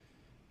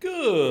Good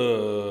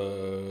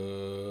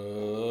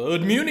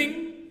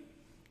morning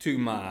to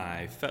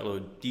my fellow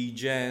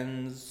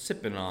degens,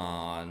 sipping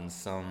on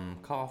some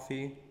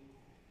coffee.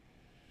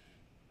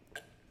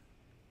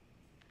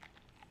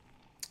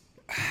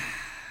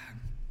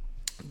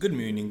 Good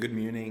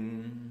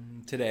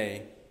morning.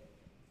 Today,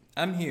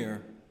 I'm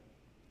here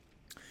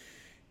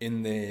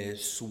in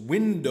this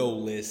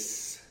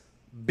windowless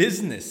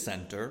business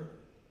center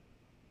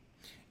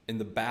in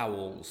the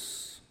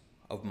bowels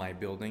of my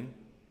building.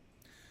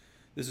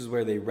 This is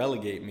where they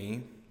relegate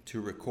me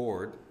to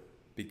record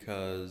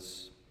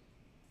because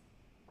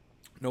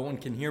no one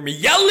can hear me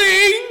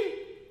yelling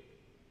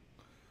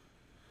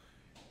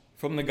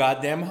from the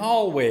goddamn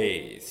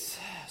hallways.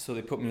 So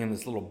they put me in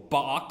this little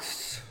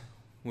box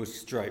with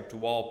striped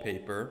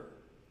wallpaper.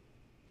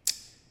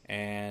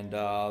 And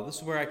this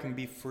is where I can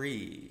be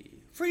free.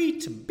 Free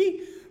to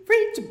be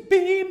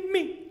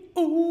me.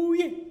 Oh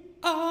yeah.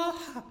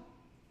 Aha.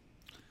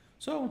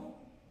 So,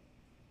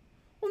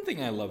 one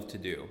thing I love to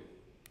do,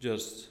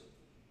 just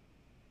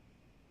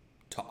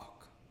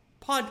talk.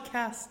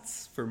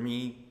 Podcasts, for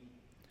me,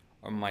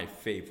 are my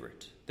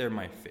favorite. They're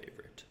my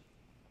favorite.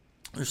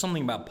 There's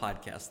something about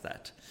podcasts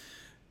that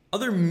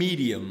other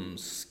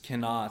mediums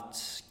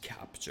cannot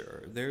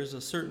capture. There's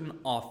a certain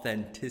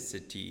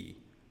authenticity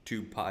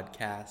to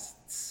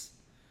podcasts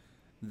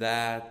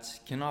that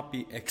cannot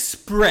be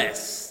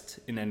expressed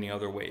in any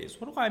other ways.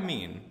 What do I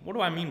mean? What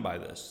do I mean by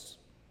this?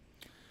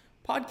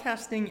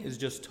 Podcasting is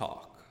just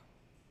talk.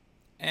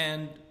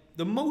 And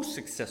the most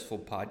successful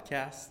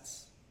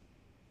podcasts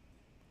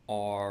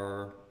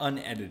are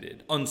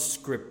unedited,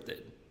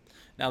 unscripted.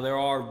 Now, there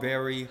are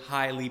very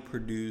highly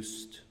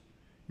produced,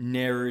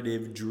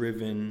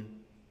 narrative-driven,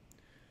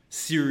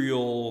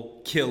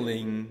 serial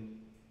killing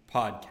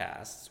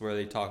podcasts where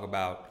they talk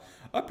about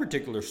a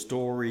particular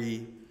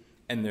story,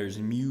 and there's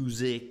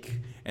music,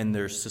 and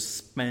there's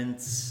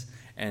suspense,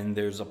 and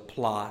there's a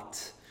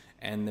plot,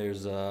 and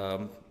there's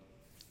a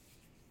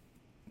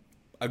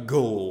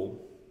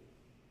goal.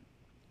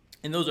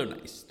 And those are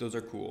nice. Those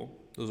are cool.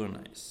 Those are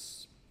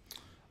nice.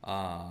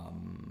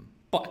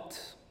 But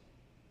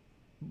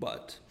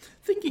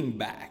thinking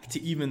back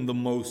to even the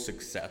most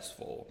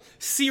successful,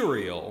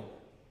 Serial,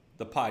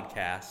 the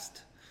podcast,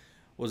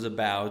 was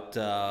about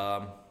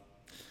a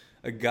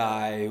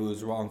guy who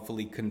was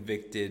wrongfully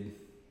convicted.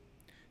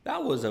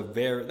 That was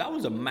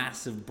a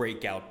massive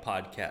breakout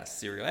podcast,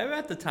 Serial.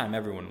 At the time,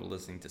 everyone was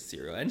listening to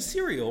Serial. And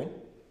Serial,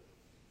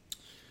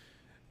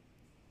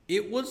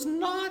 it was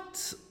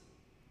not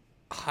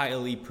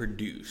highly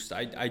produced.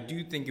 I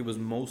do think it was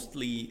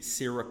mostly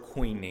Sarah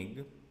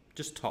Koenig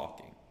just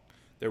talking.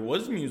 There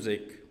was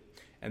music,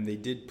 and they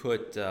did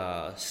put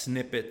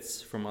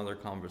snippets from other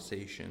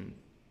conversation,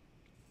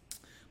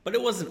 but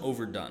it wasn't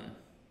overdone.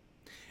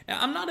 And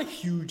I'm not a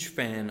huge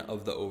fan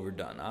of the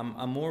overdone.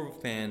 I'm more of a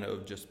fan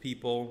of just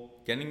people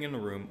getting in a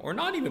room, or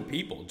not even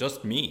people,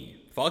 just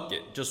me. Fuck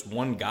it, just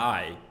one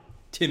guy,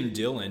 Tim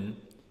Dillon,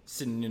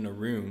 sitting in a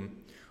room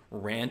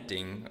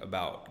ranting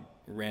about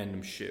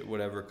random shit,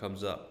 whatever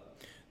comes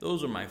up.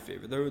 Those are my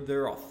favorite.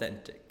 They're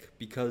authentic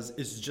because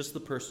it's just the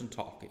person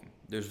talking.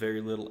 There's very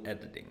little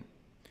editing.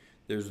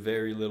 There's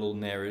very little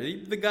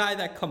narrative. The guy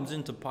that comes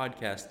into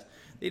podcast,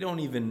 they don't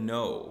even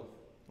know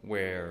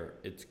where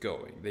it's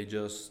going. They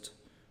just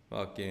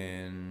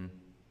you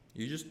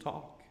just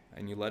talk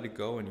and you let it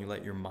go and you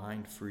let your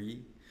mind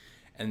free.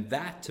 And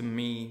that to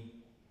me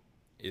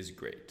is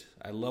great.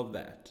 I love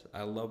that.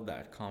 I love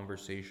that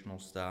conversational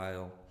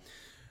style.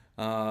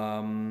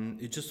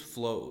 It just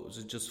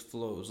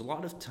flows. A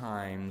lot of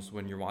times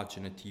when you're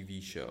watching a TV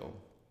show,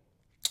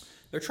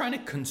 they're trying to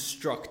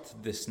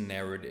construct this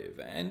narrative,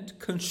 and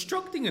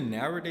constructing a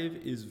narrative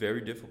is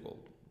very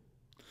difficult.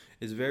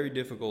 It's very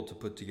difficult to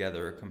put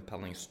together a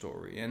compelling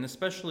story, and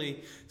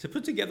especially to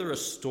put together a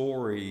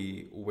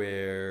story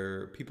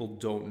where people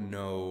don't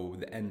know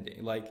the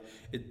ending.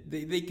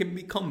 They can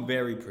become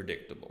very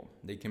predictable.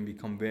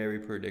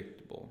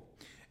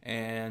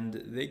 And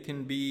they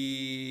can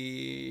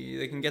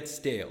get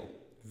stale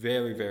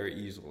very, very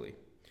easily.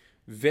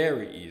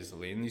 Very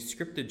easily. And these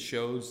scripted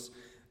shows,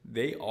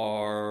 they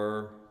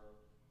are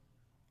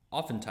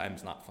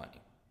oftentimes not funny.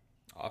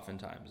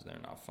 Oftentimes they're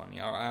not funny.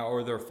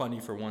 Or they're funny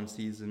for one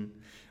season,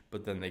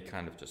 but then they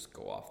kind of just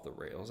go off the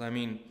rails. I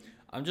mean,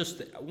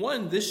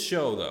 this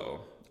show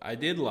though, I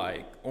did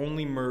like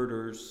Only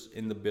Murders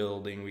in the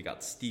Building. We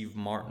got Steve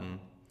Martin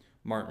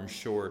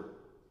Short,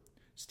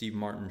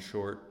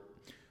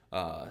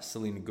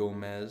 Selena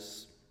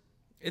Gomez.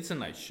 It's a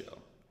nice show.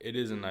 It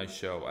is a nice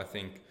show. I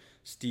think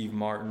Steve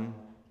Martin,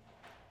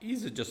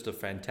 he's just a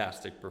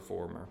fantastic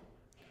performer.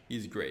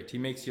 He's great. He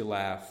makes you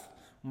laugh.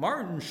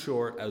 Martin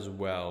Short as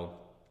well.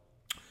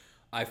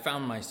 I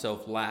found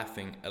myself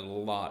laughing at a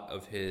lot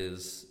of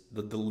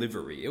the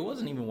delivery. It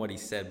wasn't even what he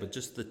said, but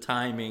just the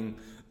timing,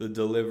 the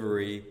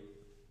delivery.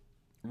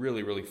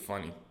 Really, really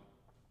funny.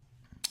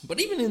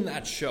 But even in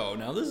that show,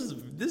 now this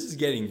is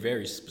getting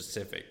very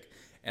specific.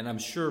 And I'm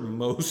sure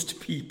most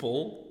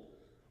people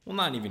will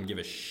not even give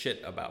a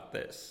shit about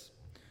this.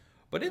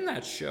 But in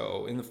that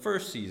show, in the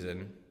first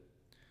season,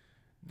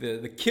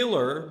 The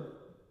killer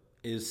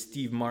is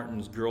Steve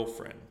Martin's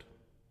girlfriend.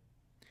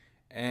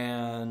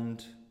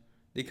 And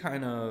they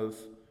kind of,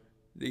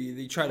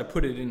 they try to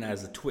put it in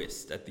as a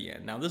twist at the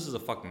end. Now, this is a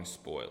fucking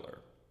spoiler.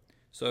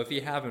 So if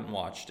you haven't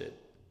watched it,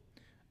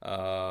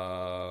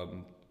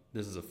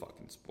 this is a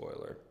fucking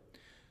spoiler.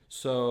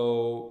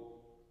 So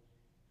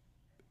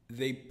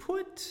they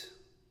put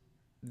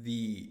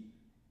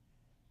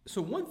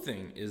so one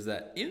thing is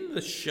that in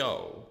the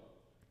show,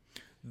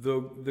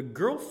 the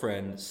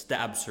girlfriend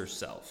stabs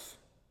herself.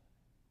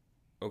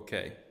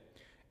 Okay.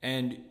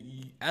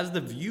 And as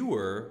the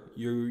viewer,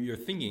 you're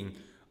thinking,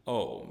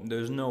 oh,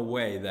 there's no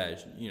way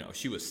that,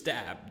 she was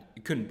stabbed.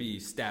 It couldn't be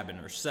stabbing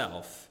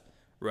herself,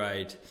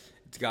 right?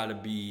 It's got to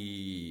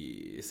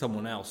be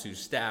someone else who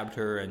stabbed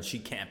her, and she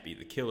can't be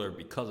the killer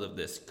because of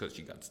this, because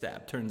she got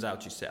stabbed. Turns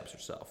out she stabs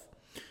herself.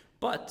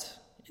 But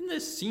in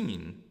this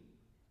scene,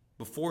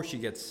 before she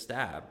gets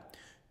stabbed,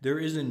 there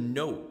is a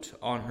note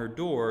on her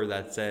door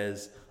that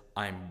says,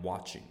 "I'm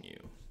watching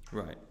you,"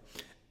 right?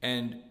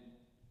 And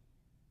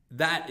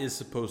that is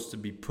supposed to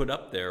be put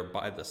up there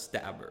by the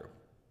stabber,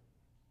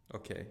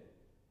 okay?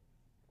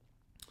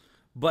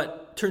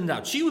 But turns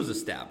out she was a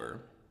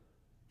stabber.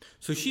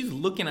 So she's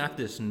looking at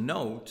this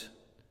note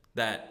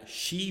that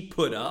she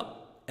put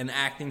up and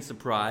acting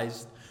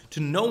surprised to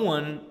no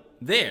one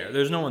there.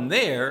 There's no one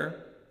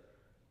there,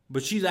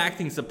 but she's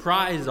acting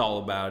surprised all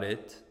about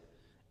it.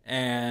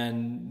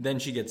 And then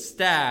she gets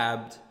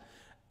stabbed.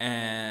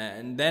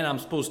 And then I'm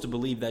supposed to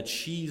believe that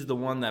she's the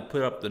one that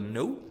put up the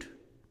note?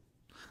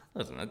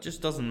 Listen, it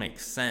just doesn't make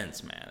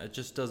sense, man. It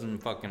just doesn't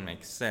fucking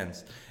make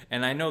sense.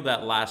 And I know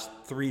that last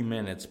 3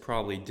 minutes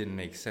probably didn't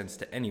make sense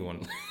to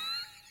anyone.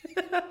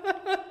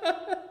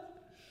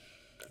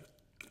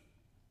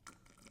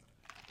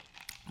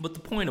 But the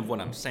point of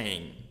what I'm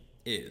saying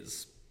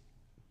is,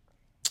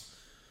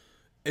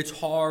 it's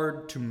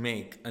hard to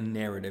make a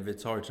narrative,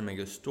 it's hard to make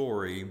a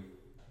story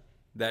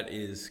that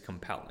is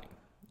compelling.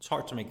 It's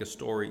hard to make a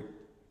story,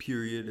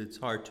 period. It's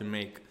hard to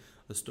make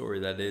a story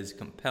that is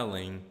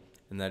compelling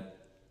and that,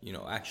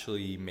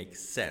 actually makes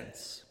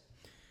sense.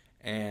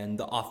 And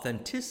the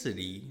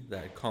authenticity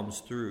that comes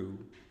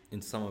through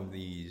in some of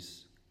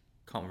these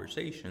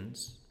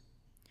conversations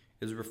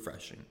is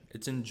refreshing.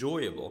 It's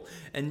enjoyable.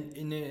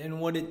 And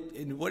what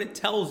it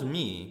tells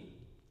me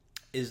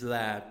is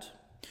that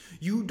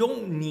you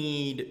don't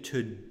need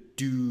to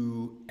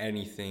do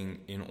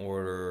anything in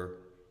order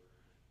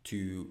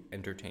to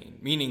entertain.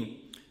 Meaning,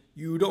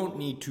 you don't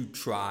need to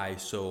try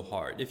so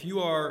hard. If you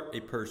are a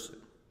person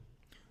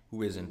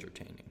who is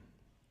entertaining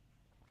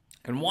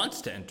and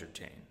wants to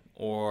entertain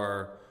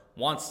or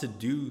wants to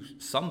do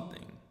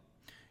something,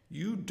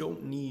 you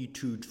don't need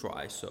to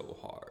try so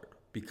hard,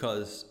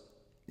 because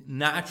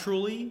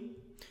naturally,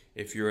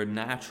 if you're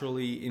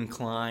naturally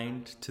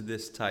inclined to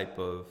this type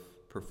of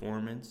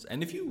performance,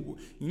 and if you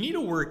need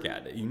to work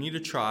at it, you need to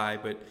try,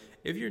 but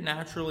if you're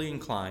naturally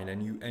inclined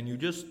and you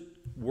just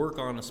work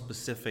on a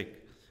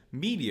specific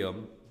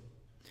medium,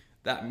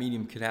 that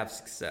medium could have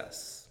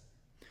success.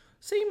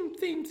 Same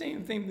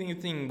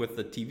thing with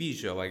the TV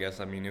show, I guess.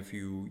 I mean, if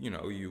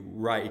you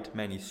write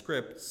many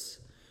scripts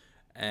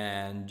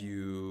and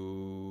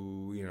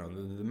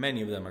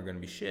many of them are going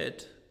to be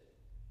shit,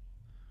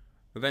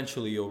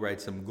 eventually you'll write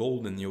some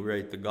golden. You'll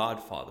write The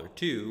Godfather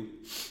 2,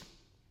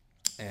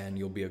 and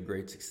you'll be a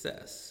great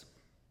success.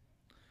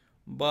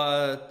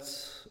 But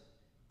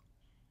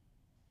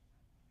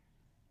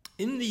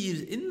in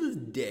the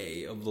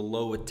day of the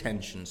low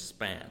attention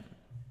span,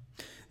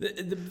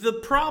 the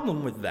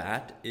problem with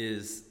that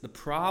is the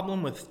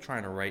problem with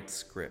trying to write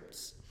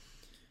scripts.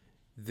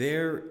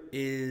 There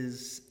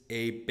is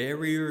a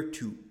barrier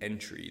to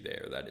entry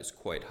there that is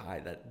quite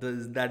high.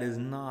 That is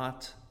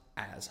not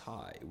as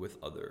high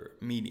with other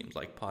mediums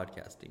like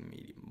podcasting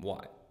medium.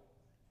 Why?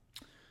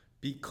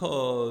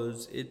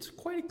 Because it's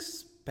quite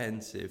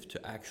expensive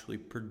to actually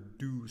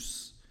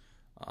produce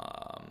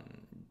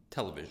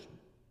television.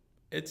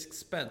 It's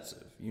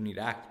expensive. You need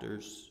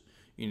actors,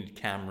 you need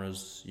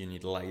cameras, you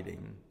need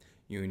lighting,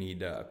 you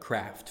need a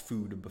craft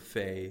food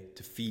buffet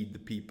to feed the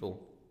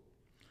people,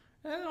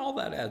 and all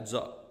that adds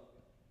up.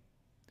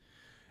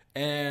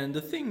 And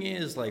the thing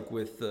is, like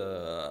with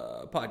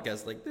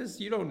podcasts like this,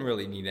 you don't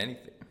really need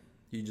anything.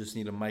 You just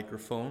need a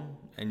microphone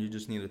and you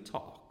just need to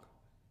talk.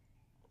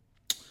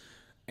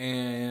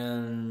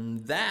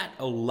 And that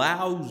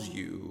allows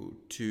you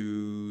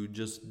to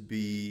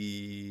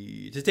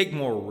to take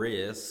more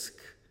risk,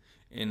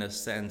 in a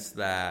sense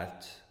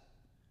that,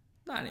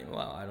 I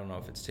don't know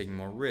if it's taking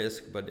more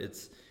risk, but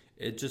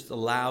it just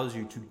allows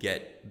you to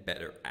get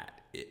better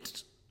at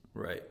it,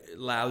 right? It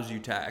allows you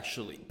to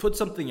actually put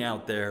something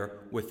out there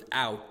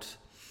without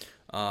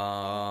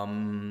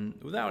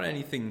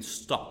anything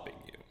stopping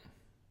you.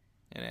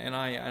 And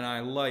I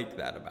like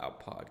that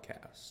about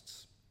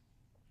podcasts.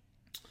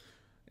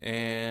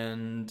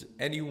 And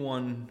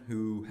anyone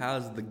who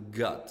has the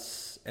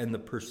guts and the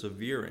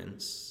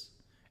perseverance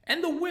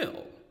and the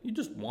will, you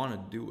just want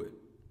to do it,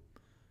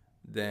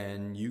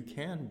 then you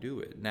can do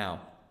it.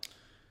 Now,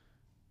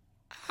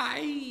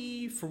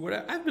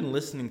 I've been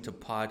listening to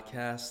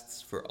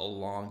podcasts for a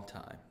long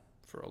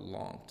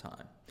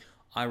time.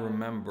 I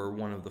remember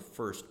one of the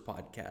first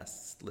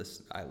podcasts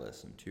I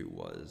listened to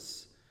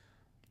was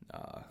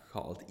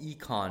called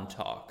Econ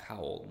Talk. How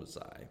old was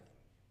I?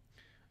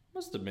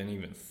 Must have been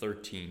even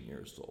 13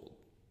 years old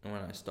when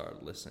I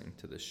started listening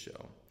to this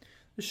show.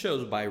 This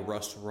show's by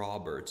Russ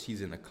Roberts.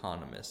 He's an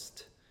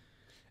economist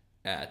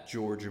at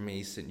George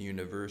Mason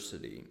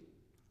University.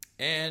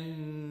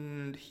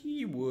 And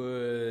he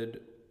would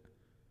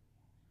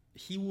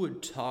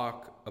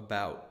talk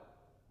about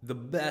the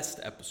best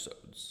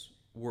episodes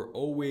were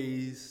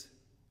always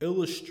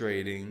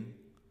illustrating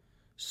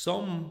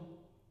some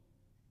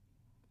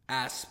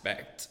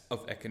aspect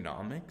of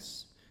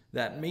economics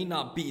that may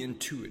not be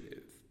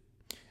intuitive,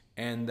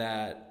 and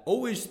that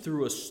always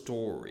through a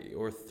story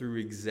or through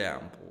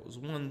examples.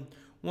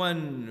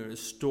 One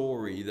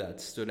story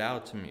that stood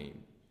out to me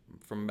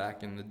from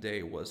back in the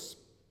day was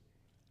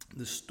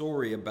the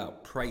story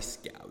about price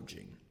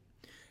gouging,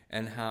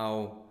 and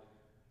how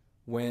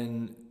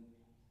when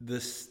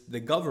the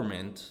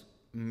government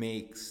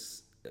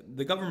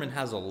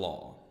has a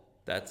law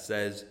that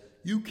says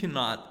you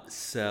cannot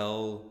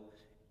sell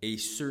a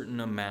certain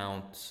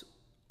amount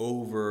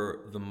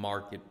over the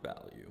market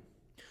value.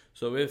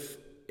 So if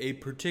a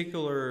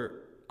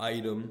particular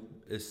item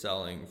is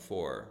selling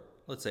for,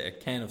 let's say a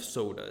can of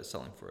soda is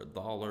selling for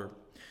 $1,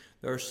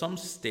 there are some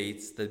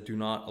states that do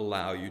not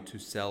allow you to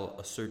sell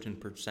a certain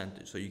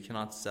percentage. So you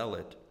cannot sell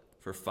it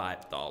for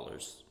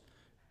 $5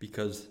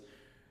 because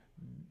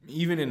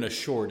even in a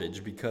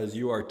shortage, because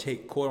you are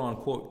quote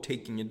unquote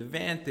taking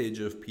advantage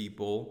of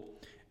people,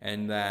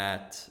 and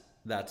that's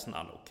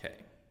not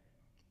okay.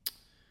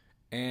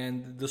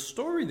 And the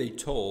story they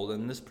told,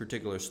 and this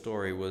particular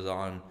story was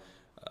on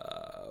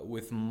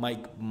with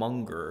Mike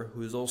Munger,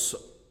 who's also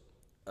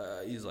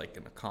he's like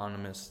an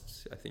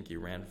economist. I think he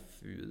ran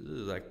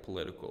like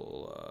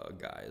political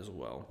guy as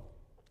well.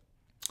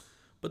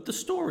 But the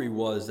story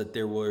was that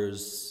there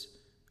was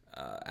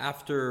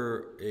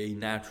after a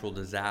natural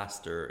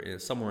disaster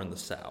somewhere in the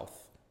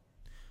South.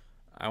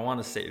 I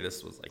want to say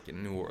this was like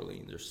in New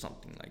Orleans or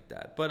something like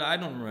that, but I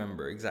don't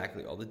remember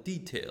exactly all the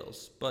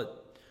details.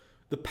 But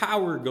the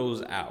power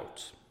goes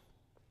out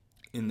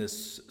in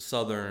this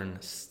southern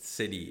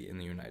city in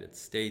the United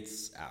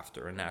States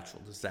after a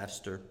natural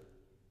disaster.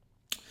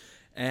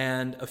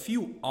 And a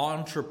few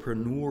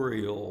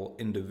entrepreneurial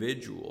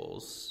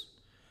individuals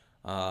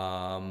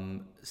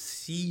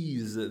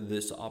seize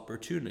this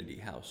opportunity.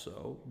 How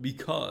so?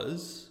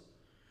 Because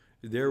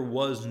there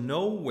was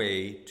no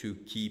way to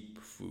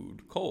keep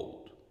food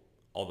cold.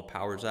 All the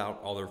power's out,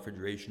 all the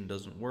refrigeration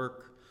doesn't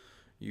work.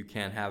 You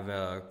can't have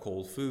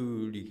cold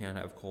food, you can't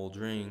have cold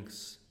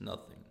drinks,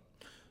 nothing.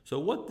 So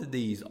what did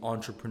these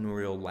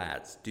entrepreneurial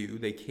lads do?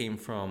 They came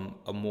from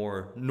a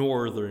more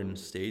northern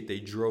state. They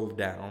drove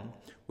down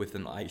with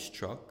an ice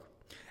truck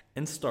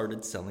and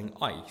started selling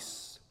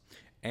ice.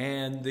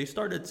 And they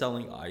started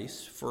selling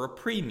ice for a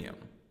premium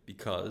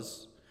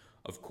because,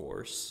 of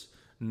course,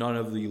 none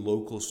of the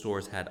local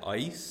stores had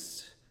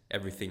ice.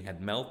 Everything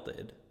had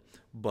melted.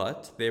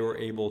 But they were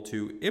able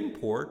to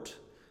import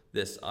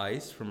this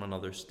ice from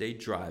another state,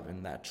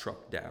 driving that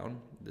truck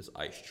down, this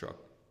ice truck.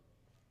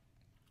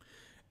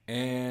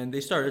 And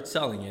they started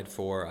selling it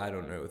for,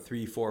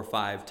 3, 4,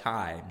 5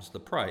 times the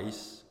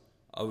price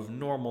of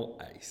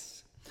normal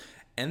ice.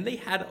 And they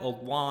had a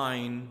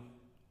line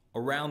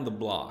around the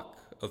block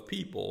of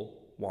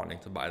people wanting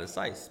to buy this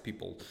ice.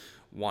 People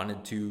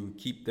wanted to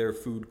keep their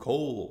food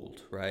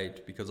cold,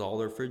 right? Because all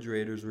their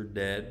refrigerators were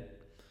dead.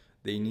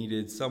 They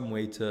needed some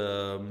way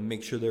to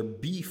make sure their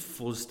beef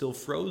was still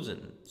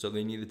frozen. So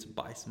they needed to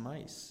buy some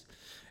ice.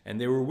 And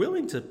they were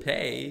willing to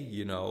pay,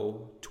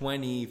 $20,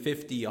 $50,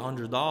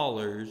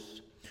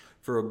 $100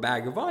 for a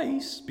bag of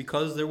ice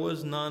because there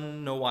was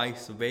no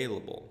ice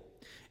available.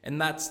 And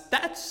that's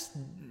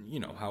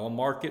how a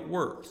market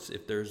works.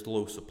 If there's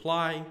low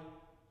supply,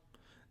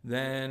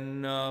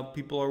 then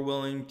people are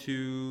willing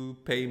to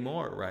pay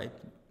more, right?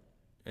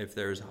 If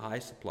there's high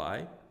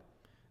supply,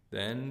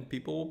 then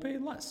people will pay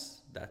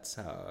less. That's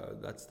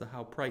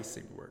how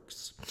pricing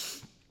works.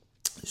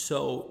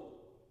 So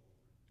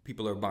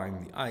people are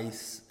buying the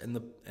ice, and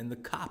the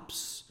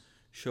cops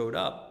showed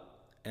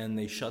up and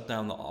they shut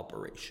down the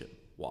operation.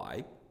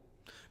 Why?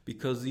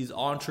 Because these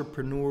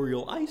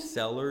entrepreneurial ice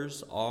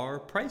sellers are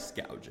price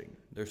gouging.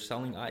 They're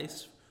selling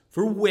ice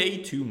for way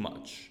too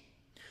much.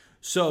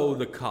 So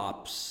the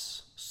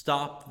cops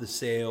stop the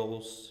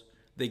sales.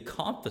 They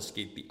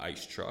confiscate the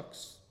ice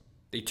trucks.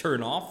 They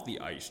turn off the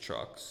ice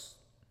trucks.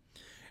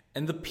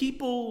 And the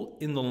people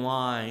in the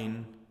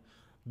line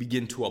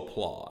begin to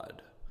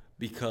applaud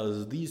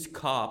because these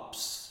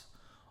cops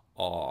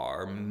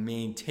are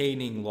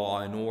maintaining law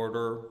and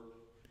order,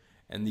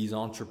 and these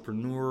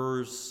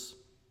entrepreneurs,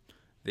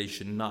 they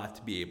should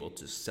not be able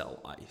to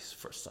sell ice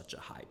for such a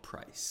high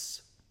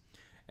price.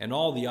 And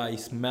all the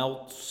ice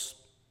melts,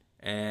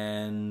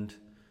 and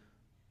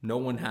no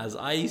one has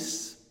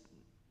ice,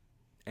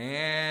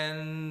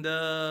 and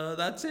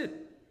that's it.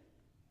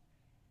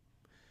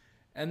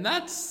 And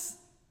that's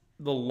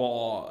the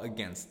law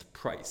against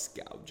price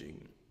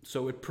gouging.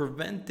 So it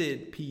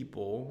prevented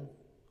people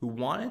who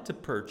wanted to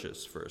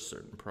purchase for a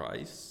certain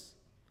price,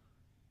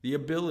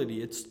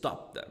 it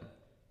stopped them.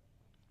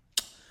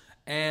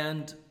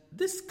 And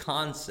this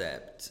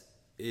concept,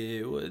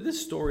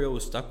 this story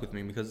always stuck with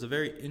me because it's a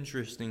very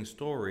interesting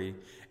story.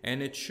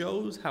 And it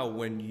shows how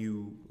when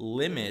you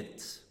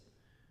limit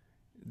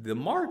the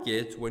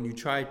market, when you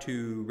try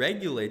to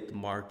regulate the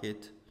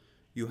market,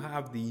 you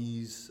have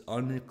these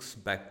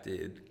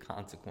unexpected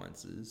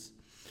consequences.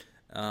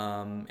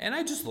 And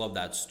I just love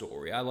that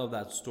story. I love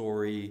that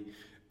story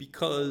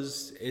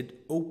because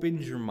it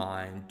opens your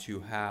mind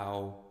to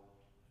how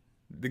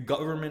the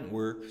government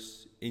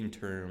works in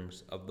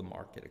terms of the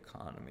market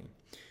economy.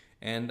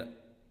 And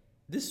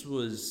this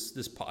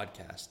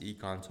podcast,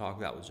 Econ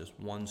Talk, that was just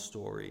one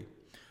story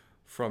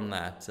from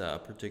that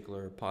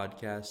particular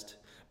podcast.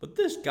 But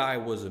this guy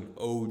was an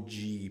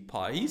OG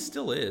pod. He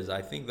still is.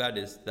 I think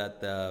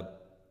the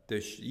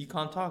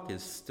Econ Talk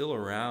is still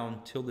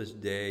around till this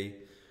day,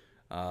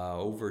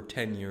 over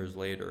 10 years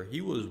later.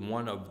 He was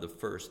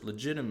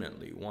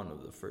legitimately one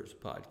of the first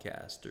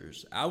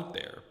podcasters out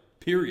there,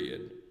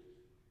 period.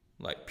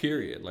 Like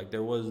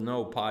there was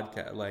no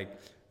podcast, like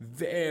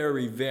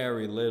very,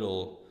 very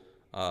little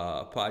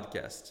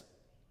podcast.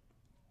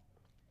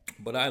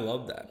 But I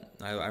love that.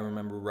 I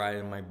remember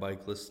riding my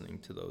bike listening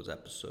to those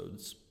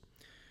episodes.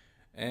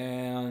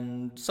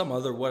 And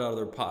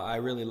I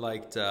really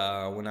liked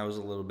when I was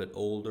a little bit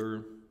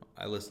older.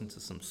 I listened to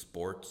some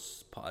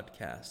sports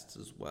podcasts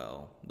as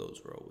well.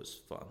 Those were always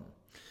fun.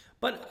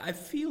 But I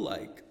feel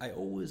like I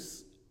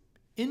always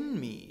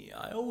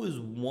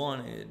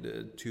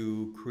wanted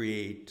to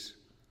create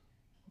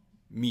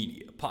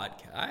media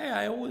podcast.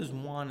 I always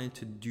wanted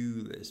to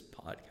do this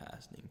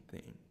podcasting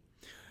thing.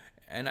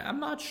 And I'm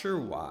not sure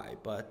why,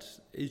 but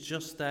it's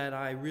just that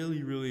I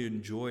really, really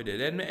enjoyed it.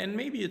 And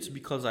maybe it's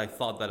because I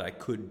thought that I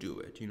could do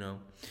it,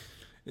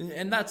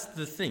 And that's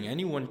the thing.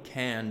 Anyone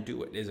can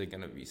do it. Is it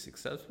going to be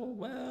successful?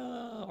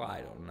 Well, I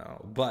don't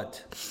know.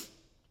 But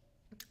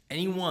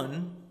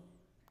anyone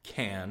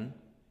can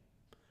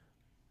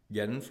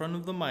get in front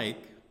of the mic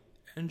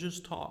and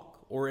just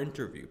talk or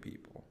interview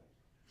people.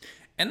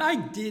 And I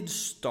did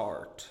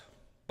start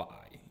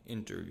by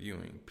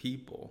interviewing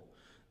people.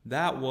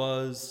 That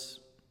was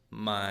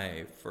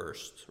my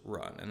first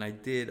run, and I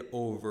did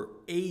over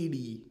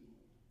 80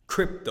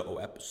 crypto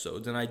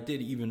episodes, and I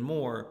did even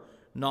more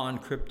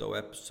non-crypto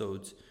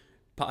episodes,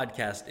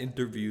 podcast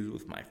interviews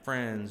with my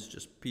friends,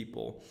 just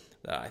people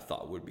that I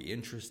thought would be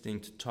interesting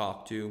to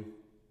talk to.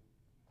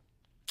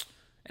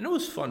 And it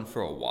was fun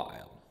for a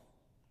while.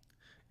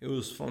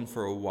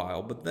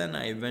 But then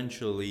I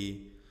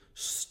eventually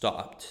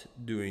stopped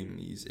doing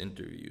these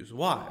interviews.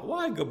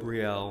 Why,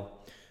 Gabriel,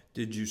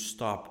 did you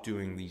stop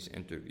doing these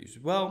interviews?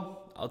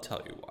 Well, I'll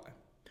tell you why.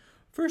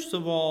 First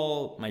of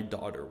all, my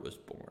daughter was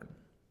born.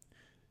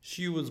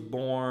 She was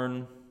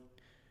born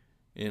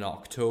in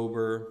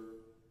October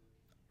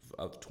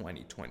of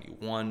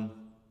 2021.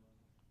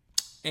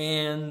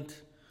 And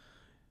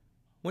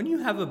when you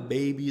have a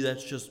baby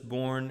that's just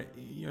born,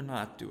 you're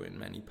not doing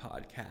many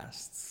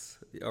podcasts,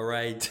 all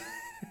right?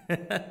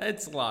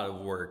 It's a lot of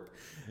work,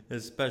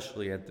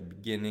 especially at the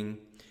beginning.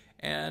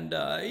 And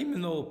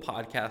even though a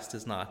podcast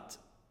is not,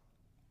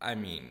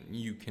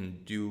 you can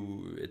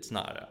do,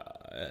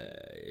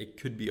 it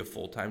could be a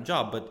full-time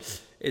job,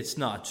 but it's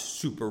not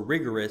super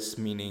rigorous,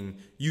 meaning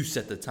you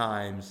set the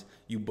times,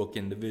 you book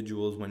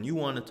individuals when you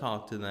want to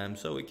talk to them,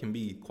 so it can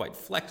be quite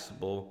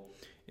flexible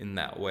in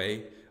that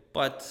way.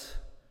 But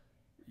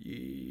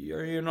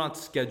you're not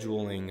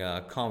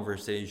scheduling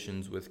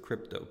conversations with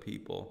crypto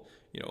people,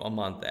 a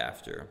month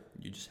after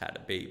you just had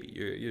a baby.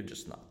 You're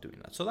just not doing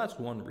that. So that's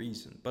one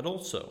reason. But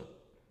also,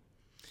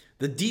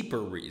 the deeper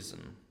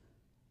reason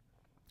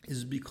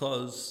is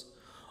because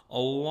a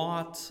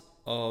lot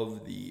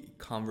of the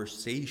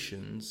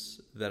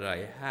conversations that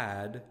I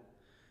had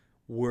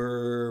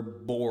were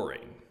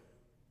boring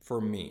for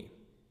me.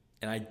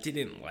 And I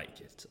didn't like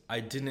it. I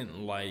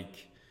didn't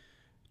like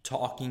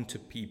talking to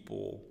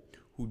people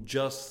who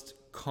just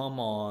come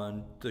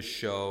on the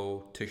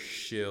show to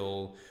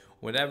shill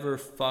whatever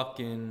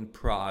fucking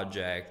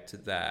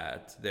project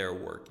that they're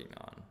working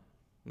on.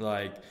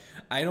 And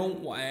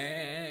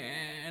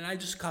I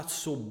just got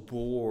so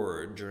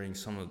bored during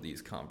some of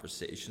these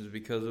conversations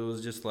because it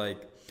was just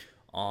like,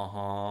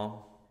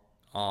 oh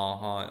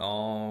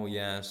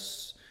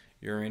yes,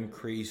 you're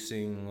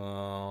increasing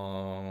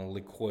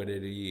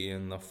liquidity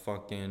in the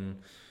fucking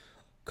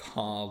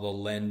the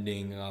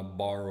lending,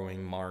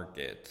 borrowing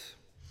market.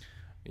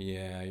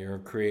 Yeah, you're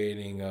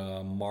creating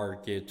a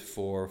market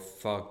for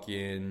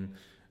fucking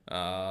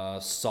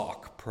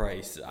stock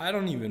price. I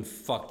don't even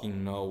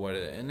fucking know what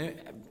it is.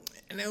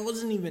 And it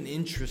wasn't even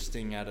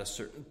interesting at a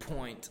certain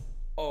point.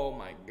 Oh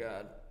my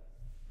god.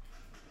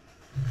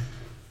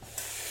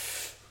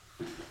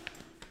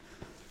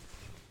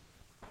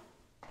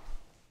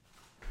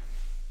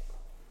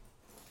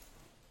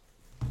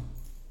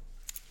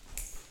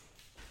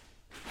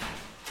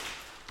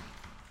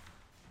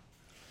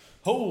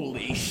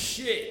 Holy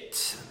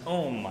shit.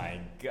 Oh my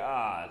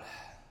god.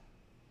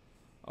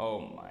 Oh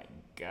my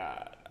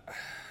god.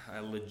 I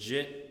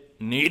legit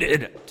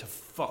needed to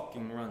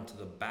fucking run to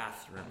the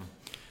bathroom.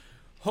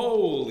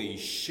 Holy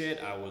shit,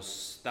 that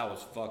was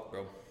fucked,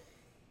 bro.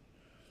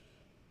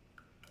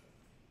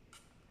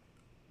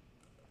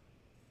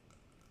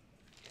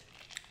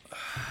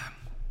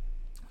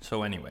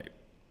 So anyway.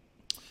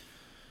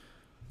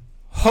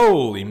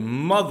 Holy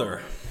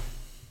mother.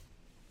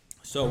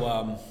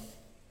 So,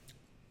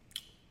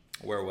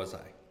 where was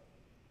I?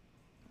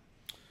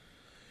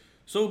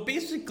 So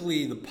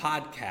basically the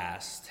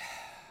podcast,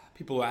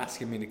 people were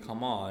asking me to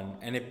come on,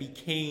 and it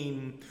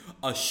became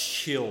a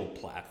shill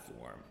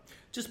platform.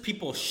 Just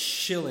people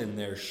shilling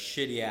their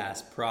shitty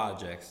ass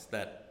projects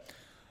that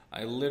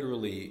I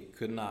literally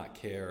could not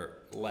care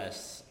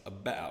less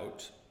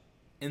about.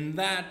 And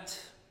that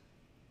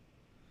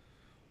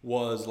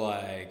was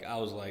like, I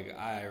was like,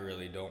 I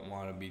really don't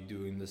want to be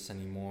doing this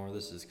anymore.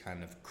 This is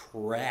kind of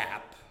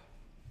crap.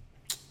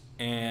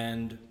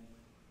 And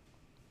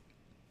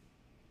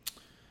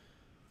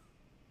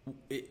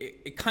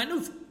it kind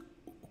of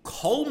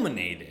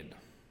culminated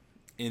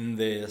in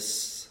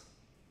this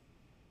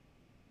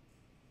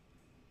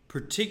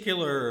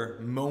particular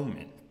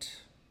moment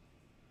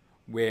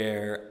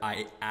where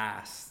I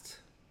asked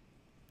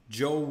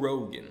Joe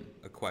Rogan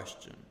a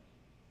question.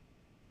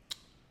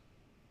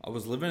 I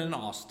was living in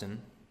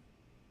Austin,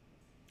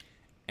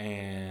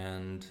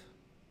 and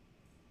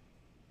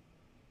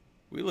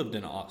we lived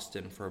in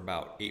Austin for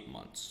about 8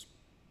 months.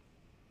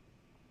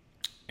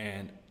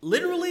 And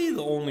literally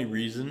the only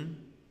reason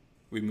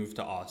we moved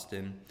to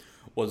Austin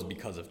was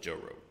because of Joe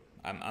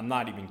Rogan. I'm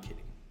not even kidding.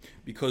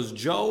 Because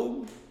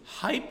Joe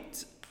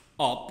hyped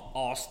up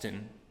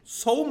Austin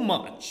so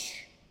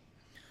much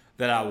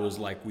that I was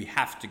like, we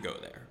have to go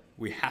there.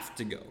 We have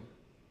to go.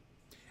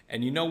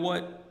 And you know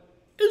what?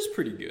 It was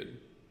pretty good.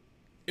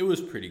 It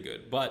was pretty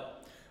good.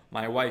 But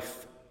my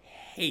wife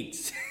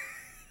hates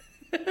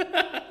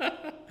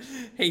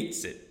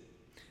hates it.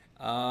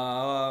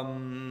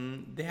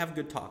 They have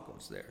good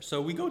tacos there.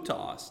 So we go to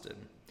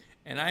Austin,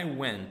 and I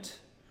went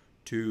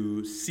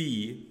to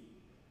see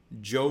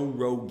Joe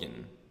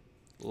Rogan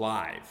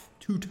live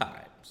 2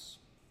 times.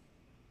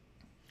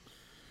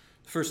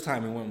 The first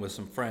time I went with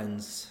some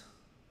friends,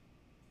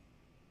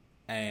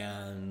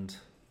 and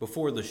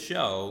before the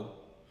show,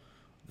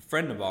 a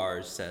friend of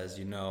ours says,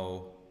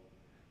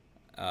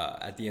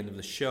 at the end of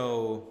the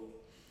show,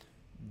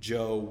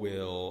 Joe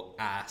will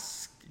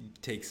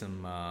take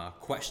some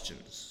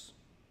questions.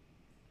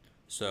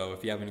 So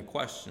if you have any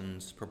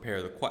questions,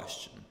 prepare the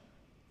question.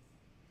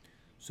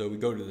 So we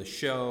go to the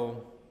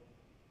show.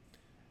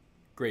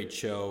 Great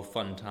show,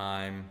 fun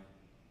time,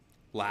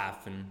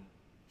 laughing.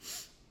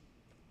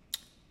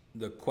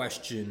 The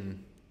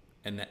question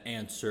and the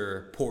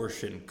answer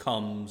portion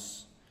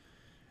comes,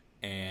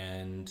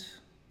 and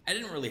I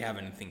didn't really have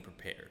anything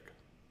prepared.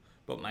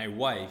 But my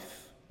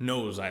wife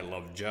knows I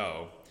love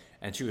Joe,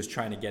 and she was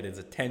trying to get his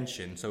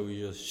attention, so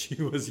she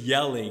was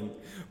yelling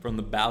from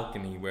the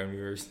balcony where we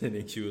were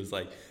sitting. She was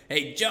like,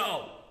 "Hey,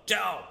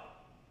 Joseph,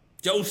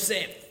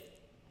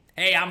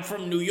 hey, I'm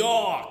from New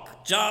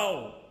York,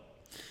 Joe."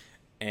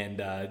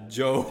 And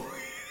Joe,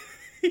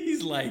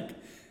 he's like,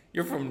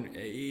 "You're from,"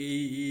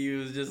 he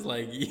was just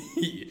like,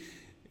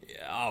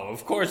 "Oh,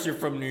 of course you're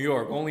from New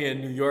York. Only a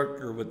New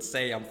Yorker would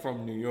say I'm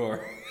from New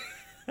York."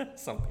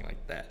 Something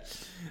like that.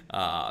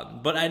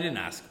 But I didn't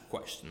ask a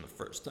question the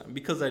first time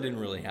because I didn't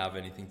really have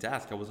anything to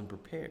ask. I wasn't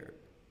prepared.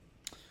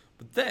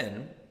 But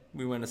then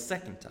we went a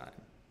second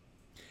time.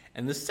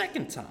 And the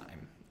second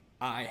time,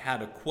 I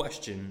had a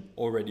question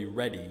already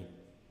ready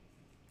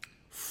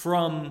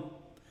from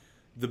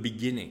the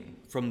beginning,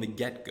 from the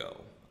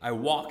get-go. I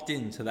walked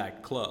into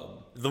that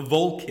club, the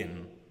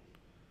Vulcan,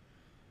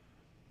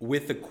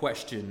 with a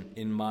question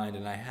in mind,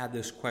 and I had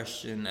this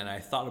question, and I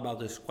thought about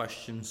this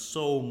question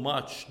so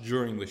much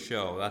during the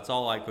show. That's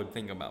all I could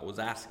think about, was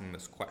asking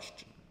this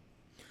question.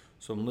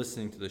 So I'm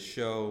listening to the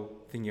show,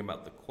 thinking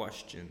about the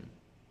question,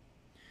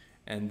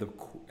 and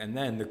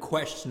then the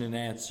question and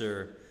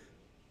answer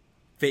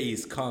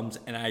phase comes,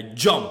 and I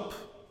jump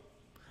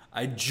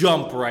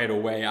right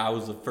away. I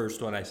was the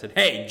first one. I said,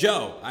 "Hey,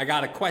 Joe, I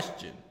got a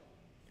question."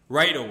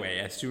 Right away,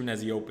 as soon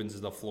as he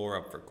opens the floor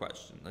up for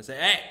questions. I say,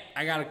 "Hey,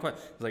 I got a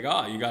question." He's like,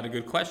 "Oh, you got a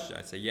good question?"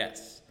 I say,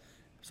 "Yes."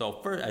 So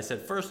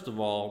first of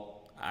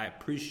all, I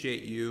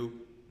appreciate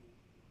you.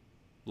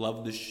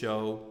 Love the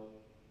show.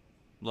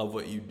 Love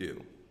what you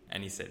do.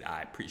 And he said,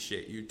 "I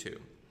appreciate you too."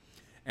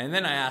 And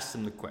then I asked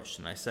him the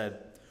question. I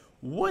said,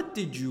 "What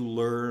did you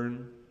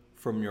learn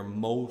from your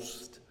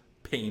most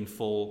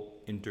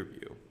painful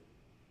interview?"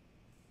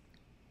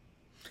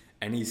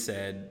 And he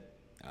said,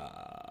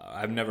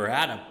 I've never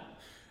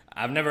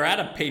had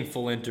a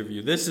painful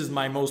interview. This is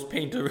my most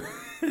painful."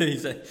 He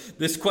said,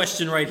 "This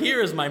question right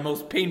here is my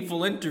most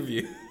painful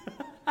interview."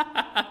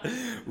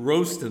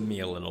 Roasted me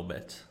a little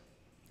bit.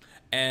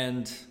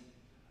 And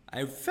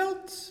I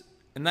felt,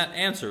 and that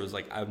answer was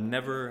like, I've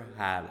never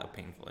had a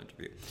painful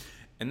interview.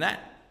 And that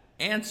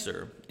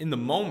answer, in the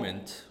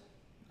moment,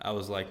 I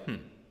was like,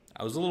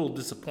 I was a little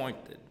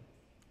disappointed.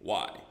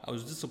 Why? I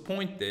was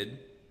disappointed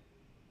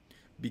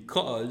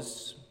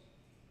because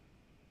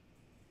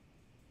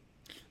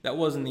that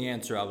wasn't the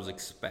answer I was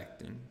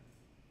expecting,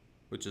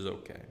 which is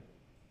okay.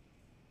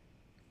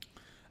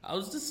 I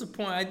was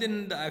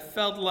disappointed. I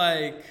felt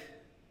like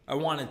I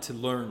wanted to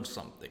learn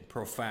something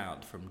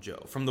profound from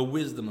Joe, from the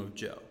wisdom of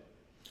Joe.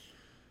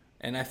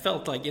 And I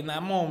felt like in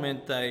that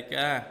moment,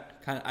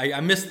 I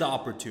missed the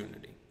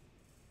opportunity.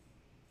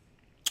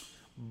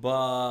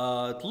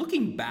 But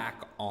looking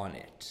back on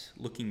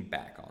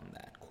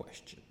that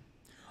question,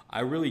 I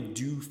really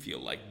do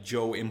feel like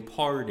Joe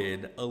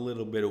imparted a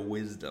little bit of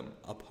wisdom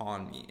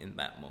upon me in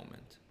that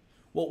moment.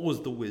 What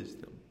was the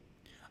wisdom?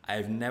 I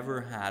have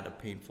never had a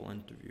painful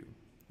interview.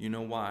 You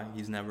know why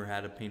he's never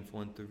had a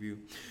painful interview?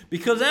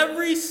 Because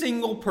every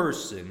single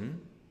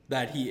person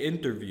that he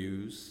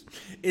interviews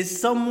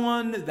is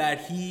someone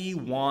that he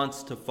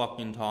wants to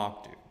fucking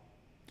talk to.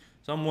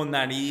 Someone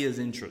that he is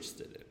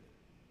interested in.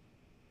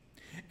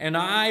 And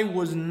I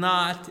was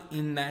not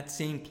in that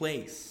same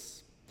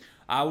place.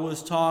 I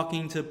was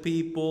talking to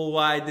people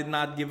I did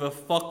not give a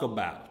fuck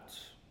about.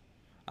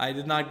 I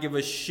did not give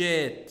a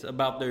shit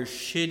about their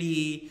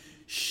shitty,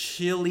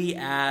 shilly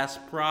ass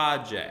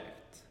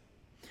project.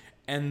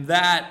 And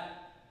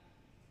that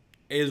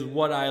is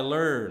what I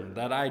learned,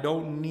 that I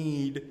don't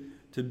need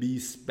to be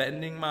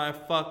spending my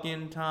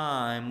fucking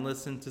time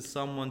listening to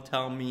someone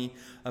tell me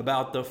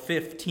about the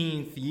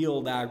 15th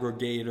yield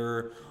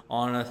aggregator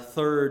on a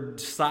third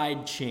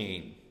side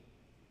chain.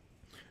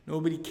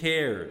 Nobody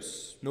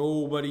cares.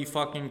 Nobody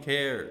fucking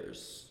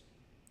cares.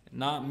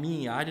 Not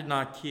me. I did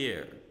not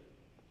care.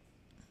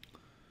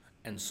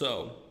 And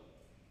so,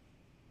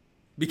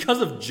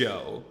 because of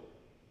Joe,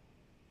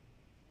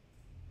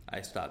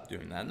 I stopped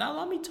doing that. Now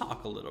let me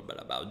talk a little bit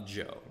about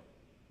Joe.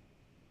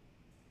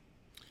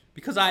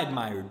 Because I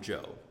admired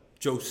Joe,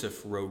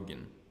 Joseph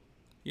Rogan.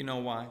 You know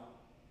why?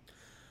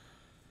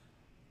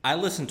 I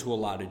listen to a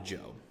lot of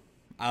Joe.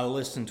 I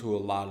listen to a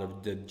lot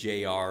of the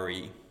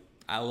JRE.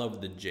 I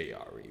love the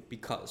JRE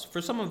because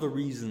for some of the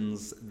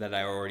reasons that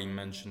I already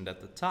mentioned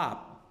at the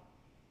top,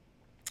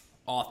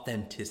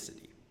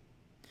 authenticity.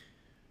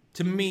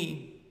 To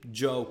me,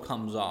 Joe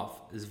comes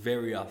off as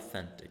very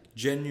authentic,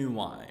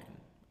 genuine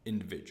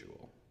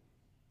individual.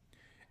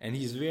 And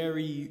he's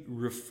very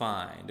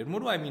refined. And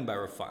what do I mean by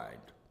refined?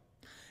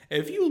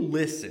 If you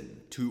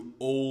listen to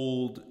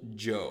old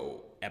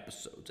Joe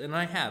episodes, and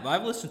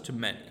I've listened to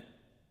many.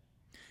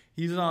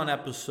 He's on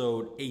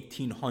episode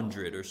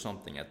 1800 or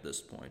something at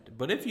this point.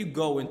 But if you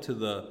go into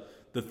the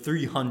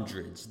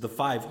 300s, the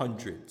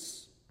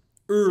 500s,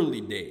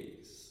 early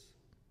days,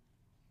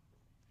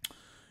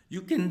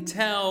 you can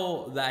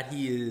tell that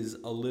he is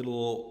a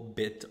little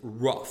bit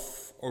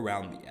rough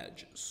around the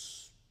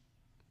edges.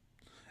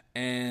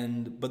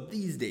 But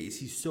these days,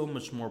 he's so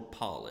much more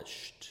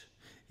polished.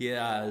 He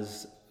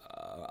has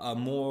a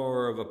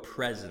more of a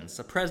presence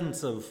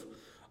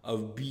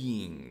of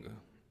being.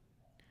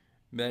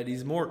 That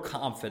he's more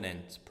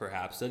confident,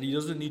 perhaps. That he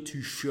doesn't need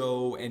to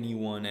show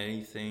anyone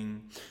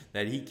anything.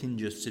 That he can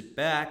just sit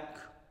back,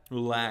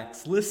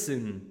 relax,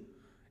 listen,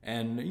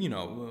 and,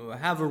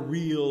 have a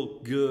real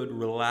good,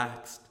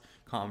 relaxed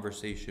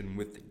conversation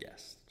with the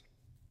guest.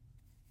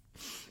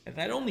 And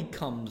that only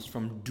comes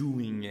from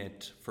doing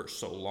it for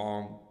so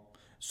long,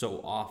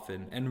 so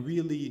often, and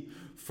really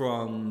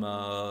from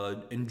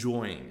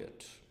enjoying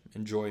it.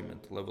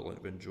 Level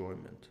of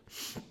enjoyment.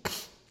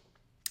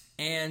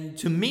 And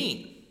to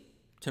me,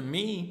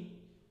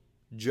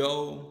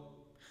 Joe,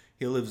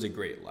 he lives a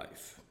great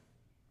life.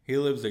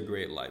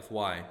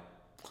 Why?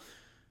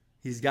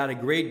 He's got a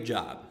great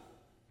job.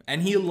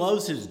 And he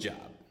loves his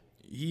job.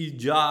 His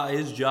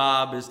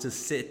job is to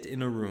sit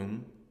in a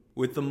room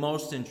with the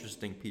most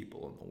interesting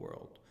people in the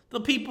world. The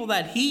people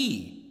that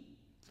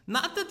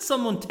not that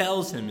someone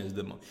tells him is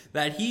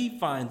that he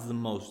finds the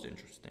most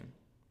interesting.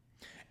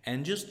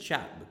 And just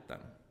chat with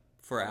them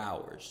for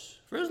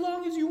hours. For as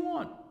long as you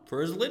want.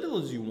 For as little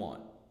as you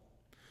want.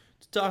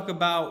 To talk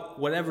about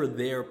whatever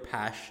they're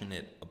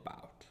passionate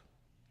about.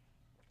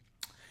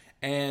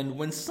 And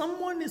when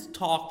someone is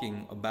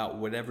talking about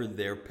whatever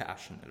they're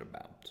passionate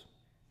about,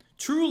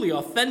 truly,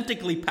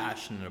 authentically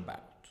passionate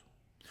about,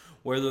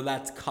 whether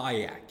that's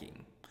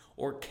kayaking,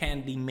 or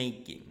candy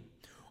making,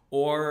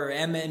 or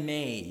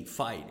MMA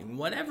fighting,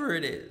 whatever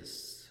it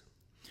is,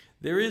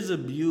 there is a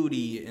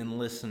beauty in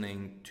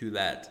listening to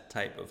that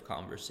type of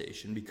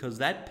conversation because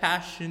that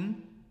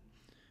passion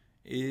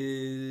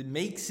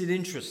makes it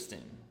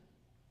interesting.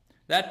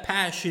 That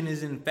passion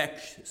is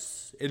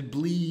infectious. It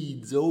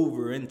bleeds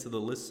over into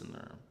the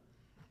listener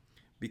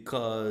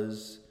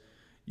because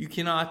you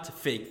cannot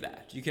fake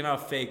that. You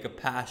cannot fake a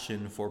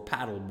passion for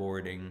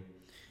paddleboarding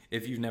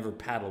if you've never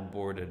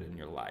paddleboarded in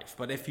your life.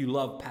 But if you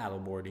love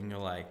paddleboarding, you're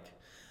like,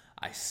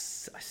 I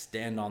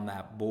stand on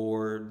that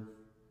board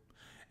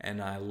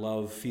and I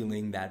love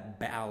feeling that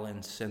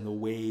balance and the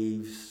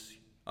waves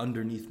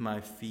underneath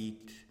my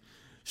feet,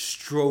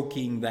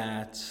 stroking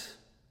that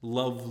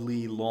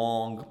lovely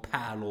long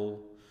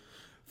paddle,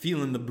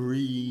 feeling the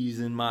breeze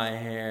in my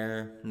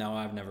hair. No,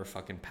 I've never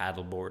fucking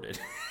paddleboarded.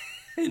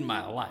 in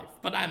my life.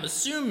 But I'm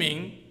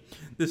assuming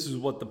this is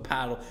what the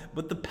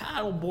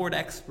paddleboard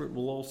expert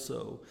will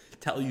also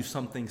tell you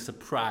something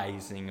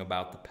surprising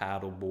about the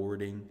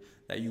paddleboarding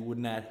that you would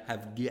not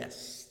have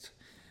guessed.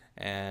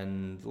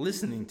 And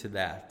listening to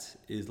that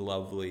is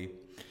lovely.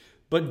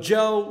 But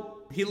Joe,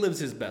 he lives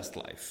his best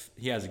life.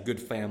 He has a good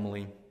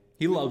family.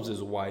 He loves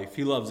his wife.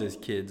 He loves his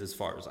kids, as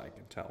far as I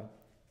can tell.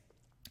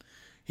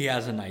 He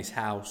has a nice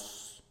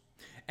house.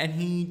 And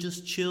he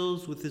just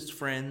chills with his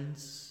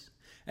friends.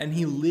 And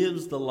he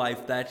lives the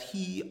life that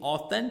he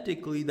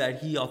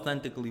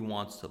authentically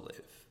wants to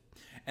live.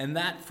 And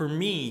that, for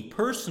me,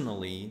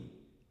 personally,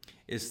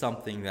 is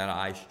something that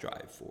I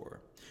strive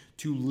for.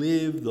 To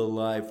live the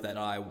life that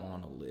I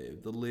want to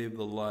live. To live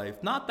the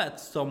life, not that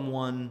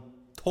someone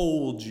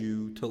told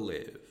you to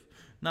live.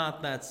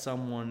 Not that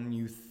someone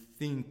you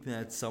think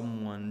that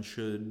someone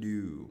should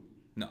do.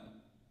 No.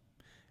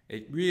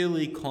 It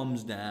really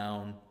comes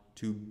down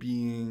to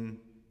being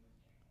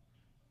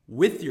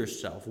with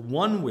yourself,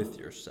 one with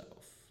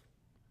yourself,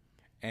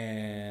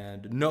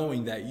 and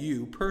knowing that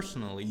you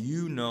personally,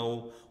 you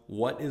know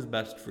what is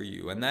best for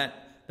you. And that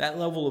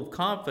level of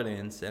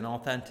confidence and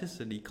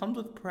authenticity comes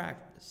with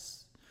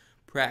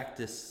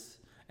practice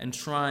and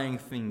trying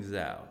things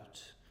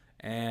out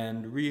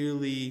and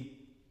really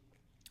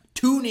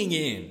tuning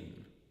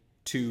in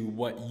to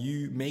what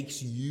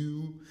makes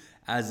you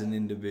as an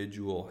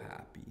individual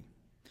happy.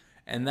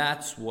 And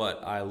that's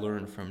what I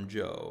learned from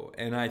Joe.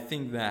 And I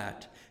think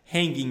that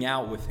hanging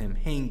out with him,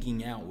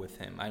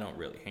 I don't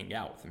really hang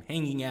out with him,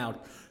 hanging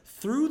out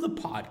through the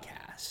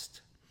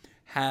podcast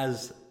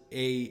has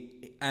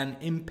an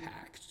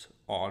impact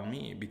on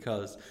me,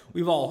 because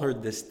we've all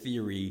heard this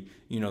theory,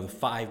 the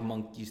 5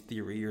 monkeys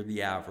theory, or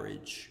the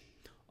average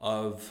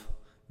of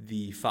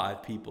the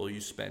 5 people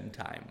you spend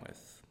time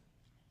with.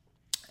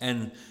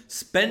 And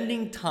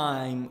spending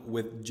time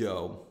with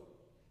Joe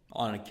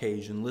on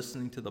occasion,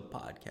 listening to the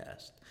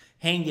podcast,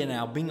 hanging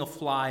out, being a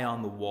fly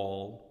on the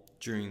wall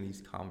during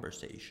these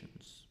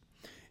conversations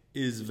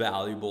is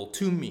valuable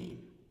to me,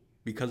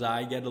 because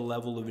I get a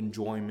level of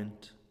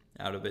enjoyment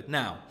out of it.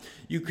 Now,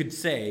 you could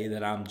say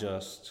that I'm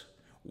just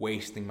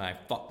wasting my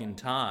fucking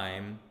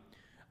time.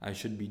 I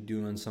should be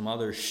doing some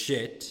other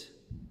shit.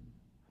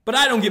 But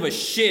I don't give a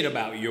shit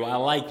about you. I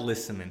like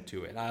listening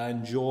to it. I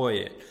enjoy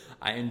it.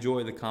 I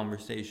enjoy the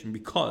conversation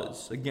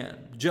because, again,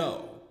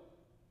 Joe,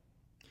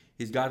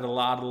 he's got a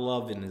lot of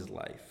love in his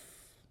life.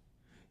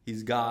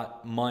 He's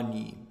got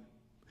money.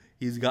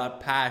 He's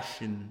got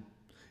passion.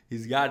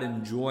 He's got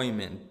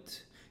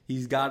enjoyment.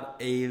 He's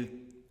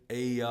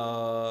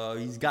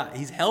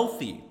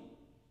healthy.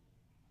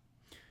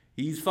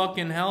 He's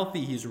fucking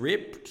healthy. He's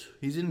ripped.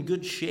 He's in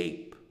good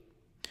shape.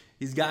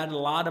 He's got a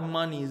lot of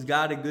money. He's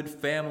got a good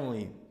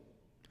family.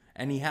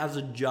 And he has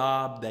a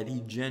job that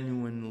he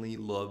genuinely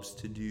loves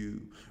to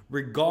do,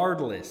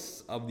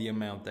 regardless of the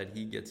amount that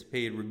he gets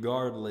paid,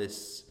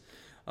 regardless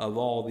of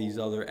all these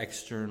other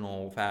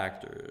external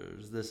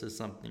factors. This is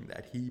something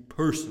that he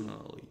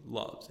personally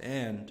loves.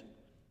 And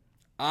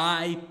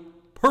I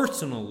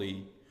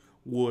personally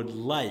would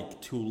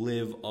like to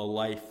live a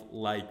life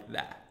like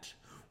that,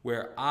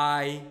 where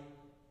I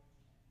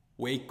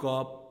wake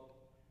up,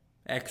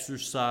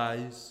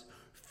 exercise,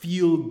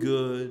 feel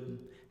good,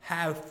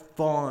 have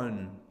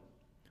fun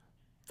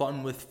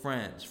with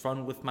friends,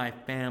 fun with my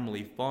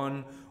family,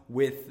 fun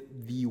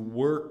with the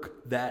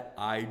work that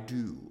I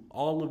do.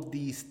 All of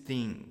these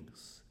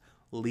things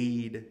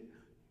lead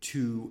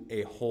to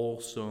a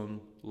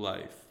wholesome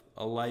life,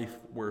 a life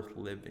worth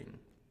living.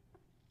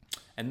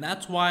 And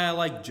that's why I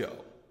like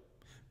Joe,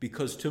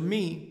 because to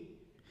me,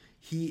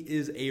 he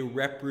is a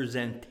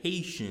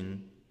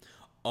representation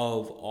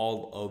of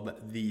all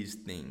of these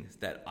things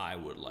that I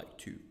would like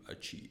to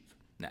achieve.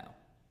 Now,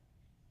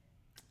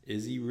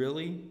 is he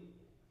really?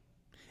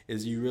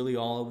 Is he really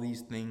all of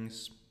these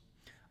things?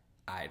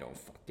 I don't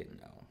fucking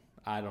know.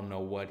 I don't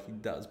know what he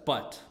does.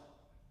 But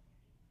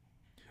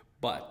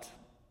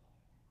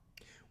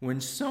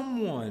when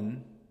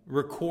someone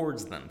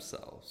records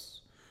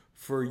themselves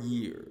for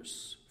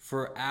years,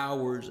 for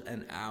hours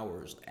and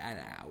hours and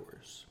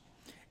hours,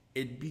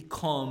 it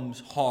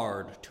becomes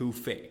hard to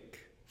fake.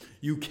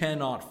 You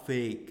cannot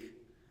fake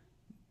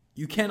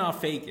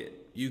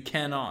it. You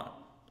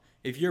cannot.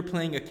 If you're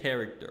playing a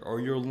character, or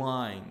you're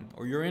lying,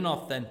 or you're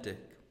inauthentic,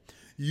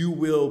 you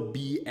will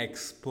be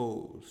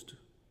exposed.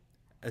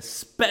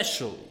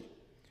 Especially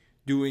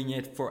doing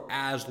it for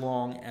as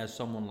long as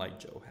someone like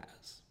Joe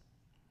has.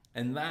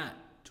 And that,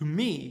 to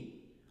me,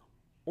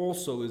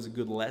 also is a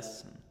good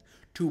lesson.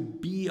 To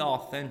be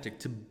authentic,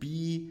 to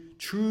be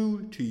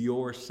true to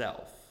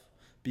yourself.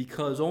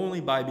 Because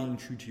only by being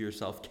true to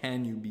yourself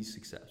can you be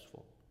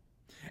successful.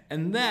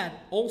 And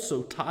that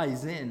also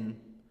ties in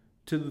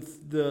to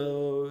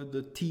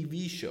the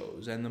TV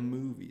shows and the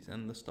movies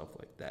and the stuff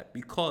like that.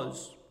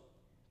 Because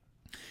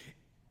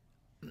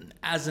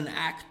as an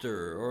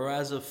actor or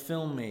as a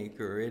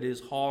filmmaker, it is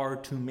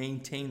hard to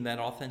maintain that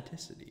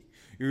authenticity.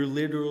 You're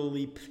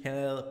literally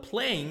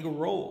playing a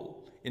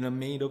role in a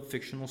made-up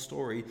fictional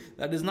story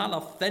that is not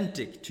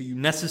authentic to you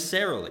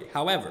necessarily.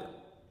 However,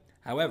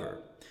 However,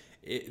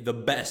 the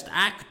best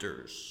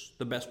actors,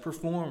 the best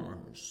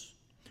performers,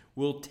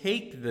 will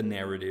take the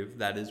narrative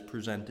that is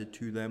presented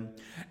to them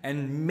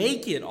and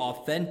make it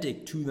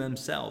authentic to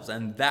themselves.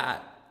 And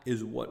that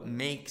is what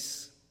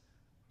makes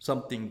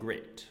something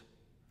great.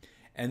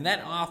 And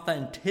that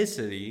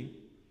authenticity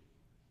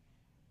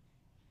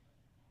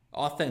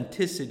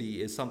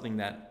is something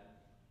that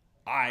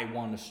I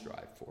want to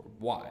strive for.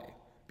 Why?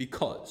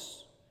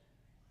 Because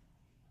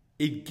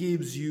it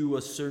gives you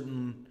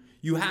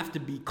you have to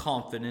be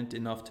confident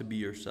enough to be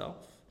yourself.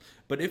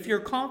 But if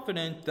you're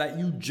confident that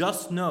you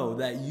just know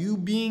that you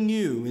being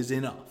you is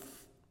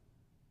enough,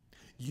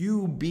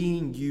 you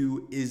being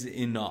you is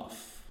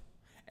enough,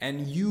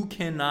 and you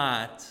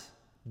cannot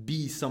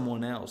be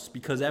someone else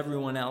because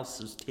everyone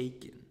else is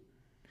taken.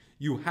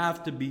 You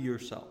have to be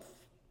yourself.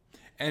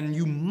 And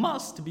you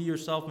must be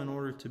yourself in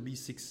order to be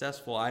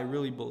successful. I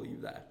really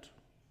believe that.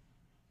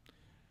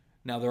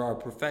 Now, there are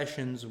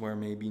professions where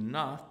maybe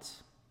not,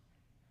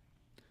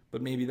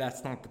 but maybe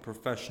that's not the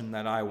profession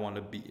that I want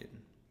to be in.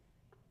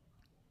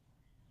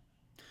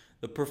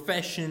 The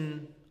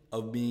profession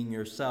of being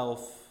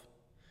yourself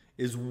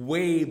is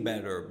way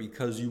better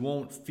because you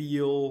won't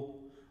feel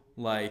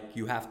like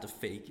you have to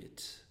fake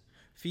it.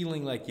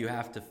 Feeling like you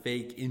have to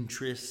fake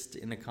interest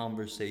in a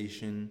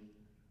conversation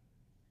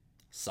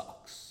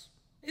sucks.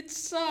 It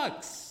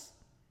sucks.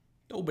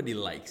 Nobody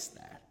likes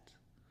that.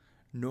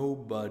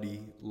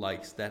 Nobody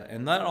likes that.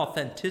 And that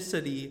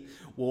authenticity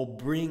will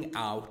bring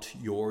out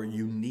your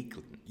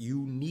uniqueness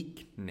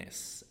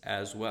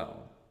as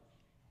well.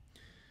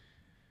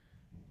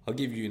 I'll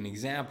give you an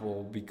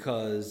example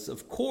because,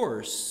 of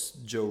course,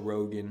 Joe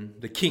Rogan,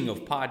 the king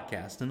of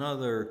podcast,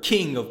 another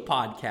king of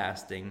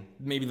podcasting,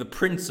 maybe the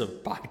prince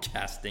of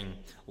podcasting,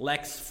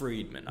 Lex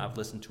Fridman. I've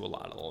listened to a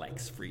lot of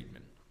Lex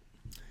Fridman.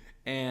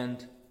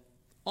 And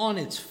on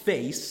its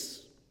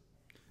face,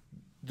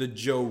 the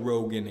Joe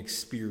Rogan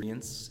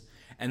Experience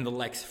and the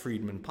Lex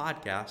Fridman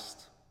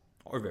podcast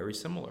are very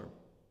similar.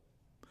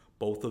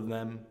 Both of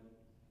them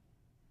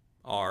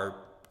are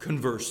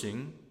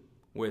conversing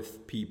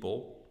with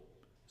people,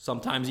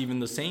 sometimes even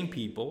the same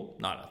people,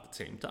 not at the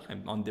same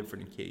time, on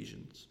different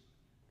occasions,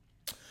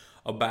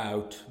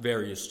 about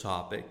various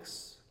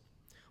topics.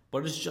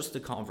 But it's just a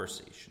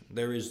conversation.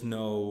 There is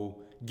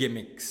no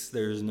gimmicks.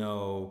 There's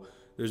no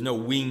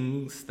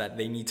wings that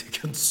they need to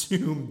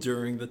consume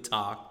during the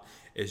talk.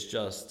 It's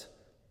just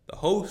the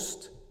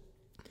host,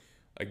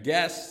 a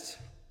guest,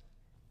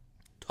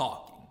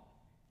 talking.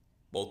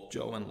 Both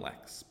Joe and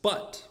Lex.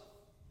 But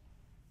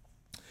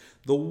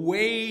the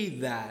way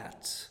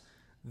that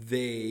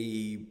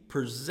they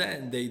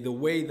present, the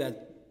way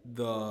that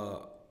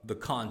the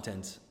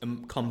content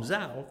comes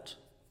out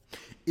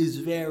is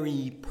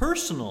very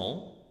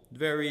personal,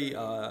 very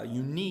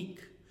unique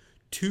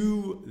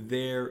to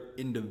their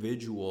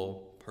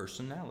individual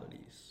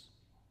personalities.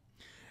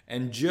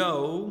 And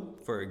Joe,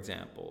 for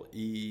example,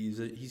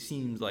 he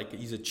seems like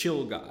he's a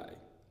chill guy,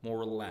 more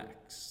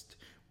relaxed,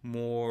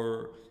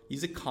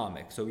 he's a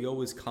comic, so he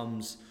always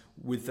comes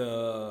with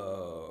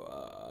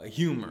a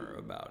humor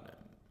about him,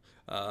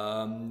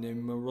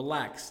 a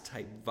relaxed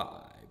type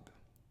vibe.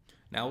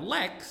 Now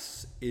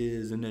Lex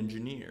is an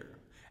engineer,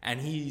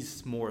 and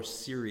he's more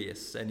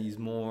serious, and he's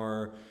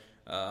more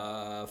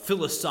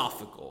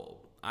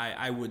philosophical,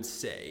 I would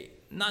say.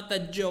 Not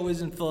that Joe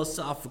isn't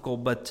philosophical,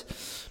 but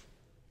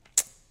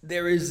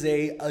there is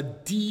a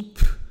deep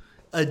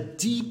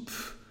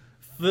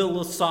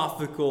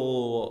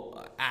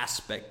philosophical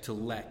aspect to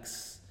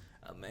Lex.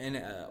 And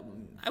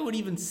I would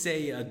even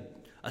say a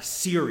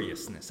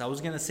seriousness. I was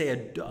going to say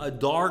a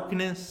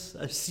darkness,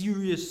 a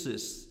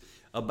seriousness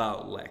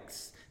about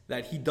Lex.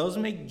 That he does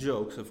make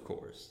jokes, of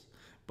course,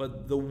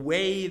 but the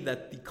way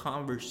that the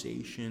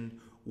conversation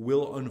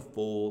will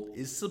unfold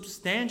is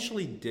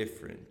substantially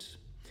different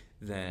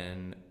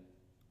than,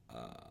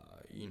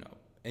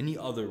 any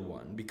other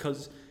one.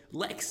 Because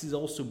Lex is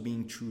also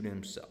being true to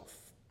himself.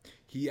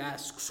 He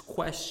asks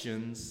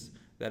questions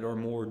that are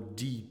more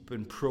deep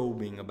and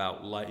probing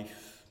about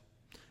life,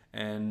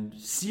 and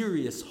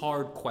serious,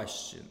 hard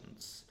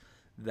questions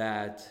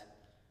that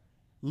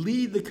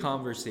lead the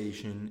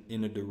conversation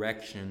in a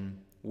direction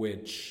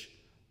which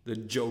the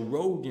Joe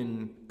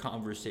Rogan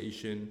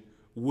conversation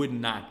would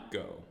not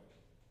go.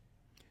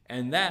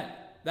 And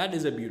that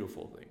is a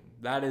beautiful thing.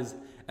 That is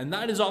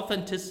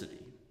authenticity.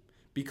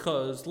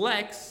 Because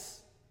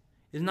Lex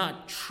is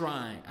not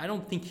trying. I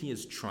don't think he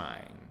is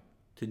trying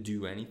to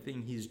do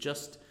anything. He's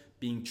just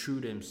being true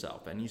to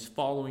himself, and he's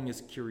following his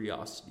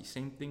curiosity.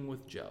 Same thing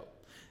with Joe.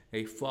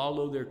 They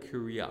follow their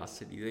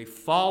curiosity. They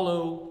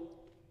follow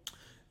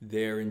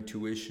their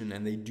intuition,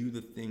 and they do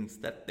the things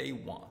that they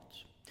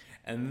want.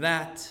 And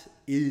that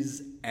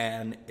is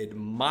an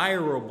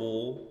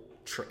admirable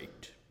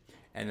trait.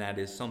 And that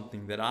is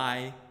something that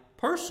I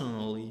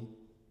personally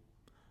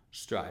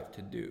strive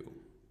to do.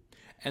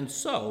 And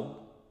so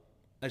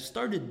I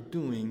started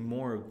doing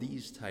more of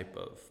these type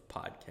of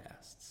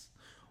podcasts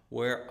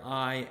where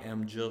I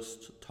am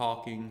just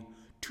talking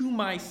to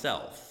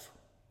myself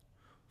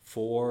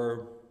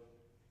for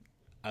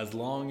as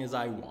long as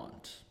I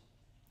want.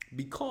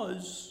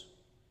 Because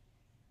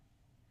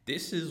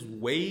this is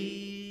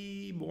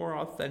way more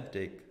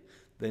authentic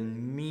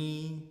than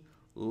me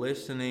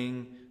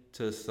listening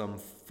to some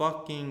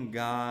fucking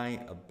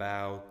guy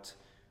about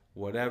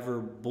whatever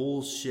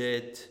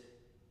bullshit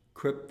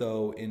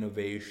crypto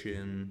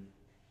innovation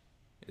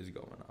is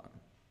going on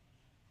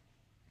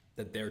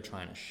that they're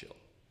trying to shill.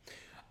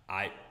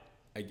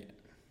 Again,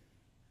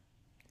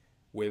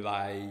 will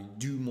I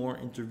do more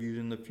interviews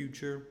in the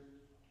future?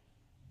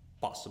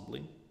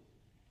 Possibly.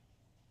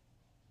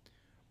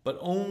 But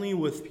only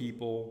with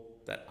people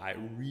that I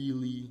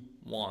really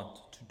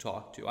want to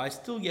talk to. I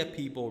still get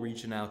people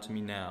reaching out to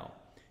me now.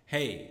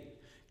 Hey,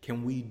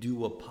 can we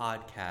do a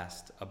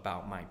podcast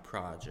about my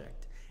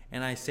project?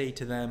 And I say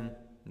to them,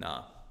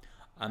 nah,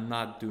 I'm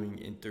not doing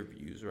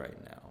interviews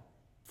right now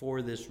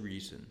for this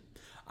reason.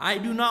 I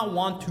do not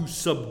want to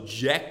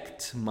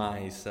subject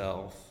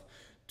myself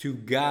to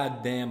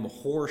goddamn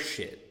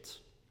horseshit.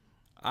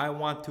 I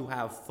want to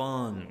have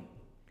fun.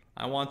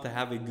 I want to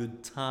have a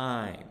good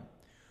time.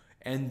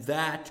 And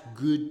that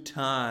good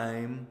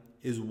time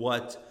is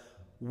what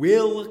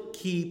will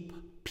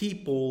keep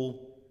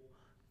people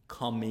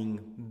coming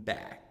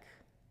back.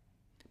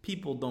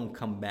 People don't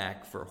come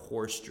back for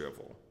horse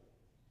drivel.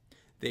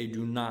 They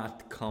do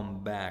not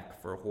come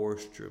back for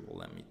horse drivel,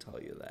 let me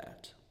tell you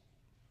that.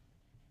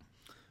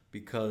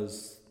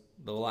 Because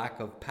the lack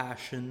of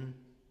passion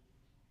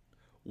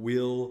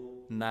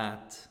will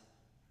not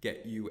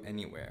get you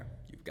anywhere.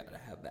 You've got to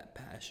have that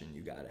passion.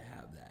 You got to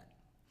have that.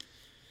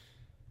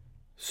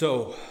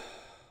 So,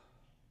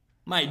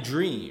 my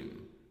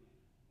dream,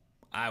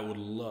 I would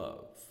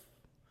love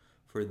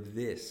for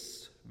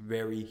this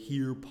very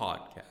here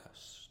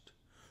podcast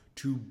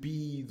to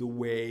be the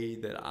way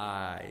that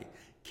I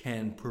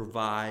can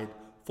provide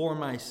for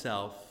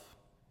myself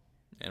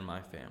and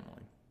my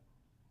family.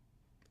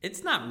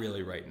 It's not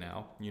really right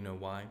now. You know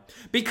why?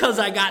 Because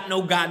I got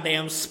no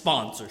goddamn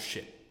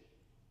sponsorship.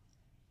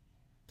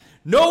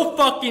 No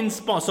fucking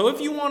sponsor. So if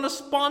you want to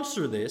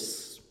sponsor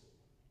this,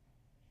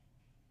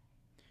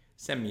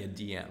 send me a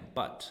DM.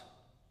 But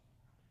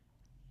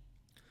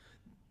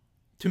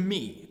to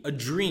me, a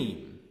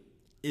dream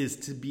is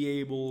to be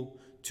able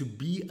to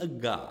be a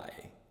guy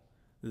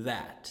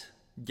that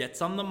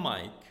gets on the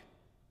mic,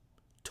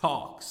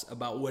 talks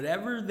about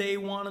whatever they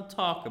want to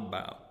talk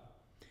about,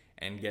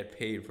 and get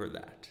paid for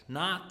that.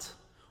 Not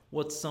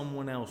what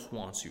someone else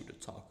wants you to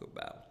talk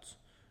about.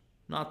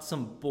 Not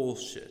some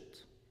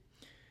bullshit.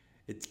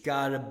 It's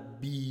gotta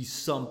be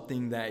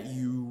something that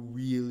you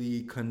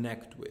really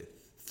connect with.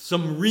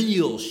 Some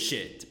real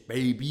shit,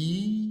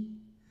 baby.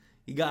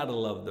 You gotta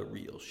love the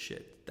real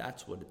shit.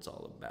 That's what it's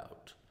all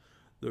about.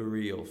 The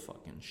real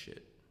fucking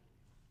shit.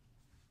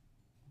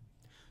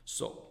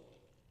 So,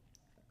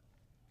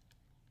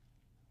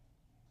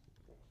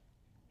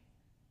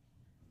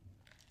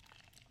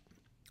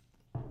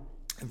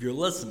 if you're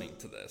listening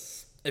to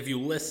this, if you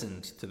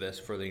listened to this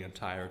for the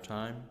entire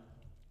time,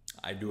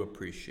 I do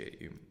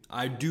appreciate you.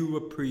 I do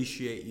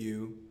appreciate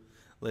you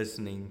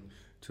listening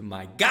to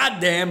my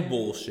goddamn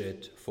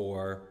bullshit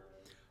for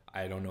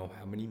I don't know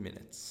how many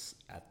minutes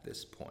at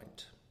this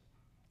point.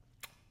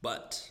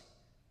 But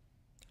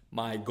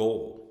my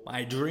goal,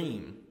 my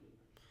dream,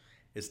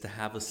 is to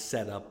have a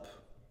setup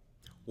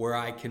where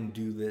I can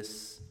do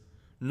this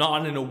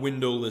not in a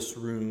windowless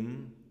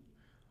room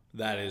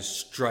that is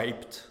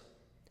striped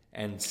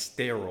and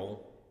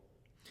sterile,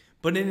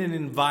 but in an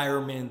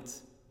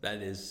environment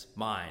that is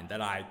mine,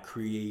 that I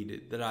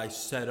created, that I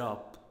set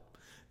up,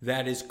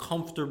 that is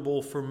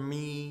comfortable for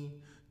me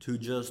to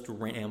just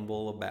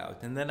ramble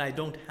about. And then I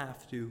don't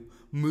have to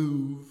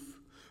move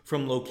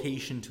from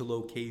location to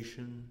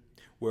location,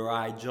 where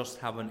I just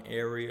have an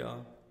area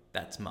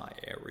that's my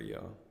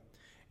area,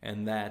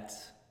 and that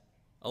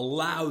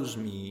allows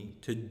me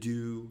to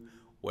do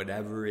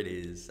whatever it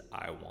is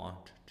I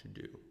want to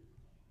do.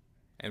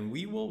 And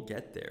we will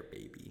get there,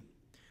 baby.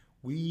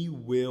 We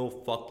will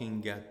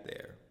fucking get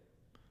there.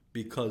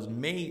 Because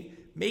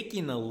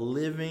making a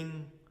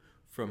living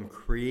from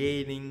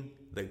creating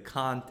the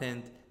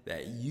content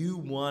that you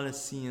want to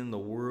see in the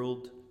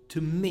world,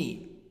 to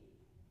me,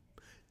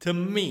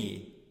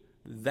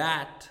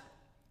 that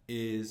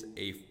is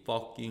a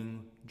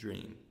fucking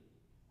dream.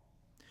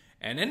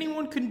 And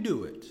anyone can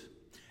do it.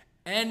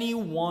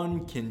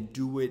 Anyone can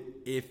do it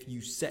if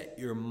you set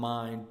your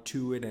mind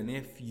to it and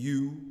if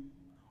you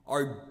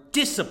are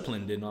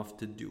disciplined enough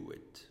to do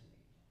it.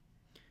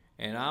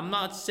 And I'm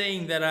not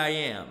saying that I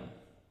am,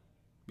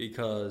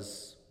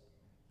 because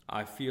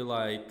I feel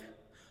like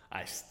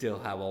I still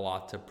have a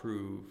lot to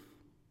prove.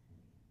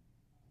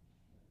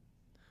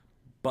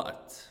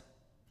 But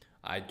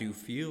I do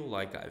feel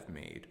like I've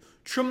made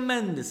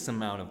tremendous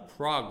amount of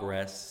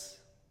progress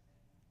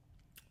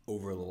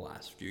over the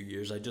last few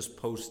years. I just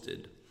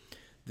posted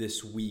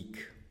this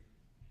week.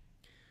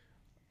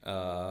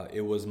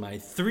 It was my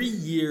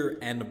 3-year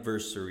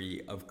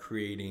anniversary of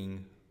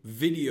creating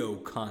video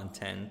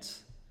content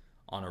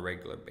on a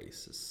regular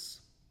basis.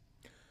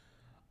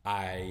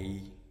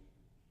 I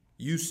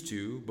used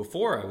to,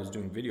 before I was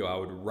doing video, I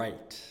would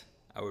write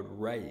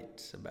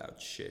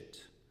about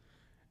shit.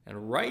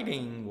 And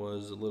writing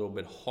was a little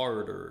bit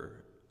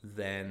harder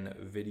than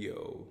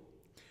video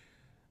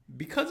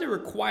because it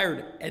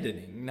required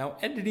editing. Now,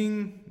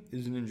 editing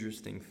is an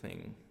interesting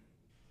thing,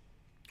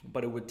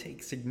 but it would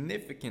take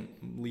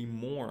significantly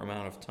more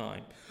amount of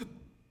time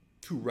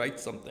to write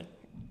something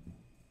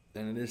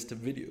than it is to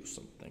video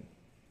something.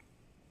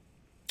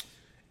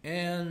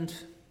 And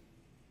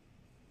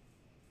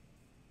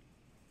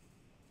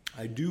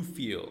I do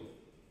feel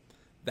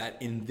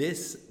that in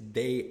this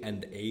day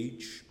and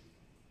age,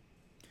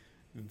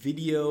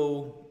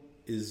 video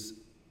is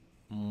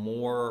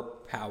more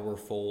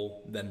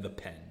powerful than the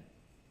pen.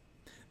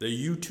 The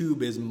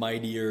YouTube is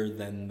mightier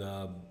than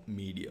the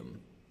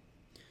medium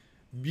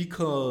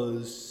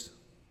because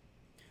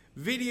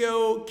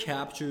video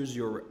captures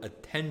your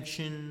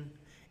attention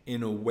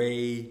in a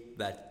way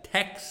that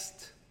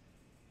text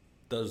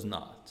does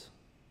not.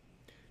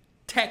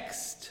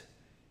 Text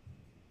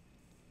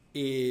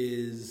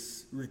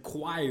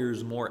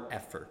requires more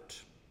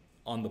effort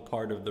on the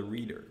part of the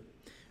reader.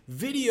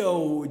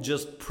 Video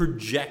just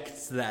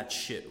projects that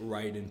shit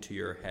right into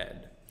your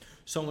head.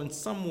 So in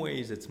some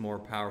ways it's more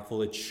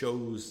powerful. It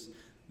shows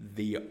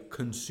the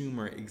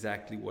consumer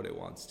exactly what it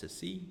wants to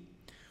see.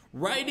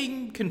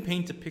 Writing can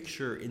paint a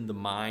picture in the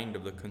mind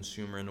of the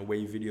consumer in a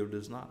way video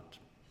does not.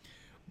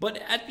 But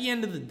at the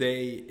end of the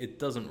day, it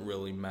doesn't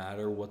really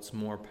matter what's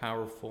more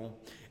powerful.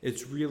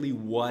 It's really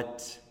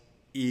what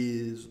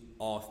is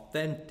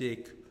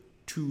authentic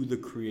to the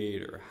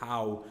creator,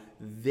 how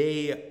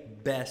they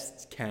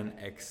best can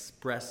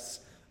express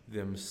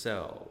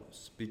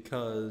themselves.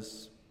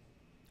 Because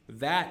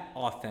that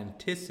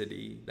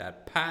authenticity,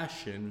 that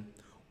passion,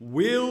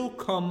 will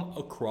come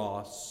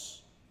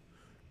across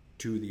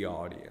to the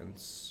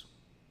audience.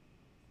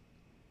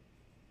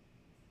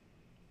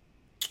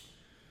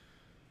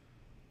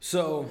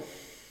 So,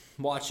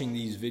 watching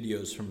these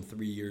videos from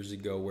 3 years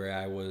ago where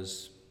I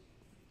was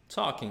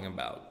talking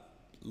about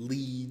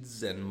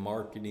leads and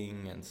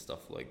marketing and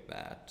stuff like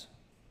that,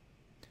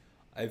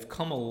 I've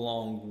come a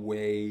long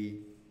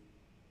way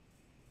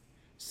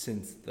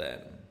since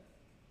then.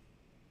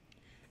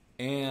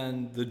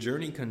 And the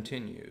journey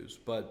continues,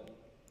 but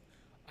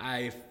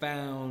I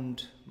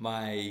found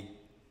my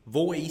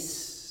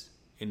voice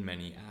in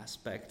many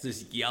aspects.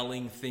 This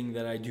yelling thing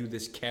that I do,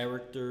 this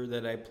character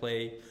that I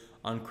play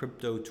on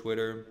crypto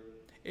Twitter,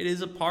 it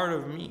is a part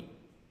of me.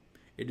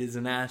 It is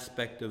an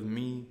aspect of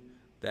me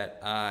that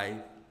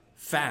I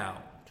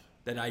found,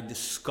 that I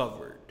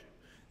discovered,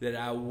 that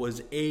I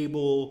was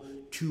able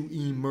to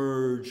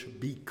emerge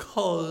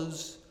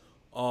because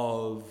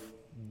of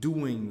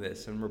doing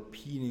this and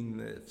repeating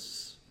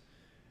this.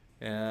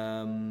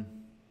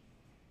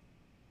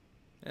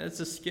 It's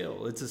a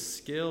skill. It's a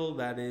skill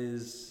that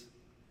is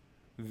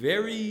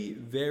very,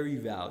 very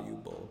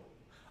valuable.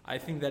 I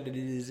think that it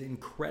is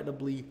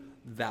incredibly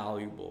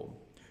valuable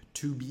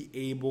to be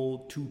able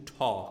to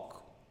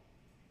talk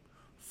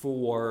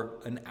for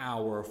an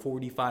hour,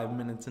 45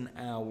 minutes, an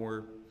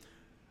hour,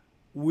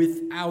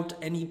 without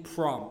any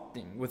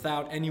prompting,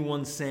 without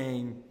anyone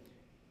saying,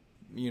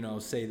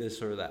 say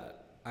this or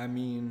that. I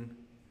mean,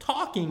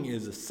 talking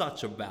is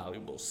such a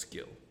valuable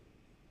skill.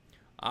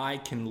 I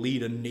can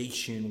lead a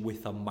nation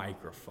with a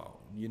microphone,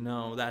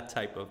 that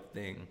type of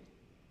thing.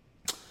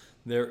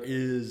 There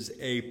is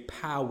a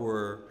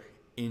power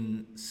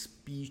in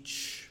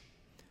speech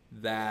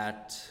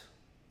that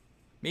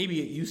maybe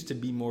it used to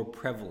be more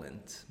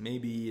prevalent.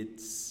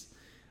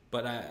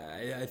 But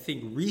I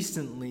think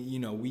recently,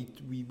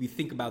 we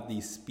think about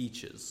these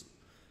speeches.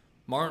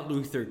 Martin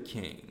Luther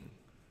King,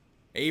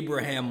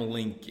 Abraham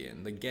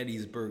Lincoln, the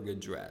Gettysburg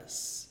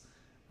Address,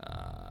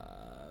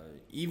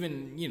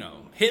 even,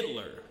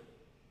 Hitler.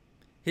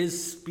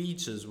 His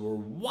speeches were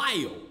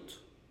wild,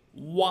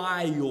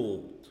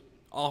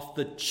 off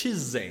the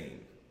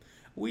chisane.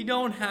 We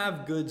don't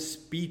have good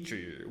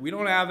speeches. We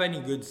don't have any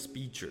good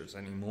speechers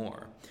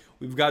anymore.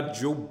 We've got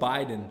Joe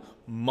Biden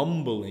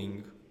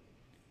mumbling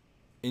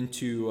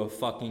into a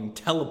fucking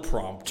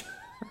teleprompter.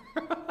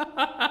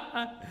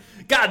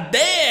 God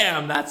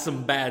damn, that's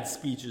some bad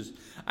speeches.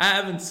 I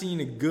haven't seen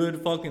a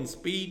good fucking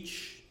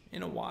speech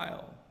in a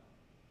while.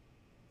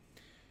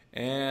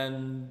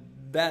 And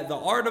that the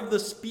art of the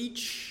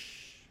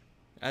speech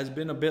has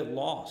been a bit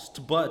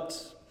lost,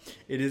 but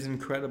it is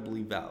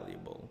incredibly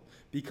valuable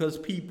because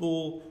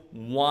people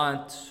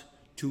want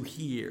to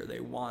hear, they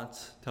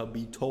want to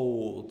be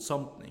told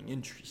something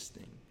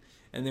interesting,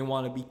 and they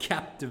want to be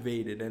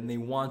captivated, and they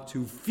want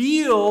to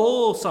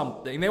feel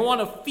something. They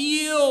want to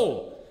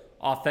feel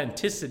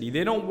authenticity.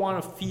 They don't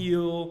want to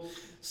feel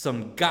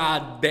some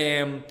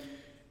goddamn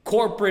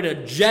corporate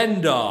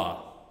agenda.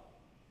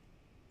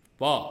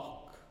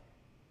 Fuck.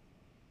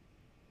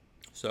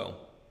 So,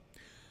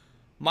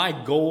 my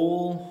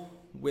goal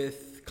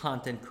with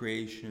content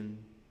creation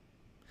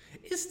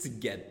is to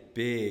get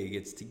big,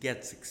 it's to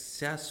get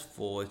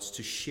successful, it's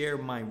to share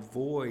my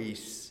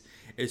voice,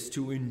 it's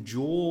to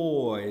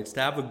enjoy, it's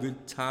to have a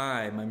good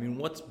time. I mean,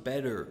 what's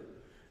better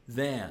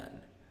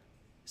than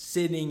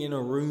sitting in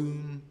a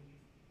room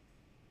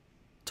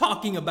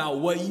talking about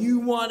what you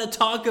want to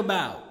talk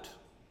about?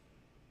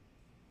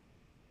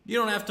 You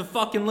don't have to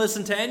fucking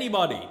listen to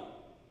anybody.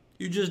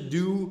 You just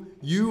do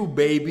you,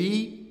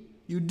 baby.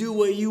 You do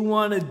what you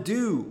want to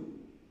do.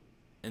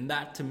 And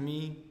that, to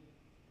me,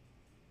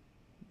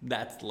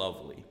 that's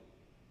lovely.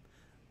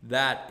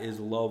 That is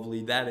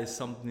lovely. That is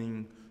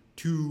something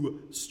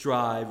to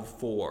strive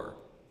for.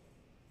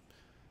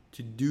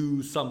 To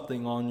do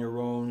something on your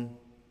own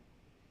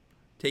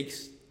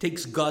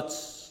takes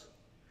guts.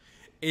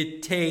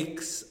 It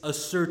takes a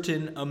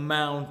certain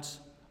amount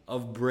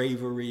of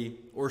bravery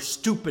or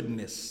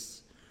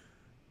stupidness.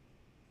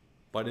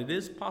 But it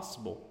is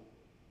possible.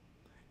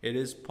 It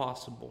is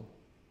possible.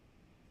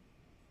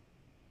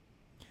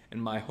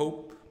 And my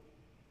hope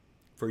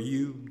for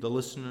you, the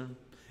listener,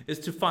 is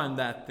to find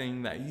that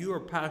thing that you are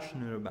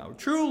passionate about.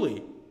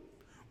 Truly,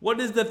 what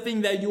is the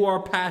thing that you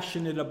are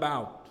passionate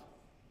about?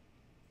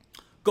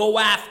 Go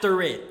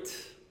after it.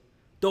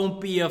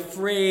 Don't be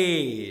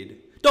afraid.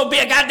 Don't be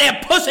a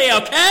goddamn pussy,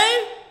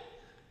 okay?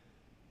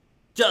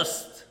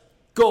 Just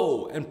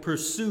go and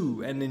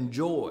pursue and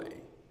enjoy.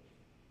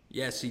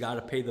 Yes, you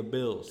gotta pay the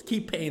bills.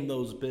 Keep paying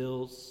those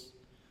bills.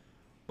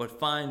 But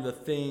find the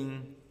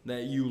thing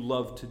that you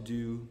love to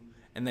do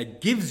and that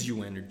gives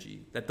you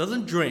energy. That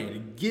doesn't drain.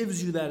 It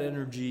gives you that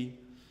energy.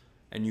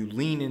 And you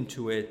lean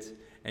into it.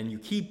 And you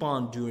keep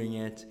on doing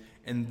it.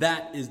 And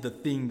that is the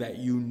thing that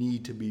you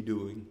need to be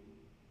doing.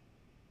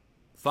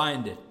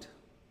 Find it.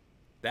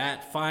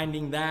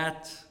 Finding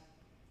that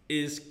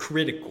is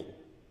critical.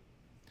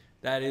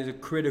 That is a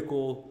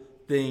critical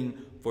thing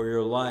for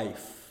your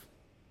life,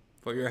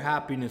 for your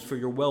happiness, for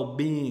your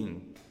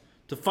well-being,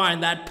 to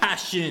find that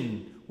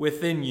passion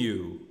within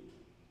you.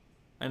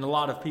 And a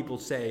lot of people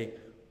say,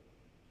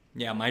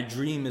 yeah, my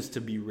dream is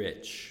to be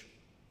rich.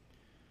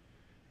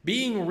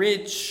 Being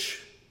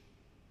rich,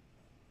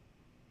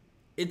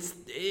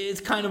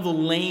 it's kind of the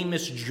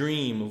lamest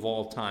dream of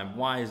all time.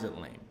 Why is it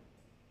lame?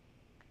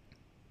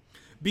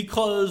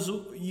 Because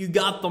you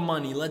got the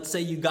money. Let's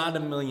say you got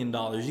 $1 million.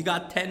 You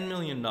got $10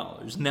 million.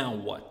 Now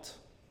what?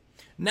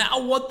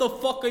 Now what the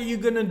fuck are you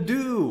gonna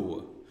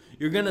do?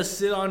 You're gonna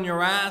sit on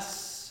your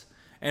ass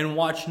and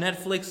watch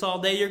Netflix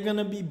all day? You're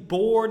gonna be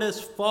bored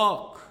as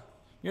fuck.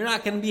 You're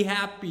not gonna be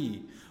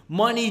happy.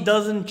 Money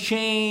doesn't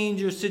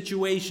change your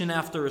situation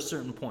after a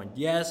certain point.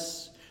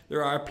 Yes,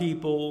 there are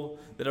people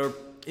that are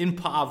in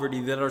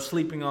poverty, that are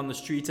sleeping on the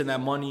streets, and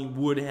that money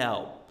would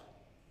help.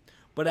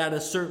 But at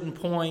a certain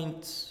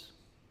point,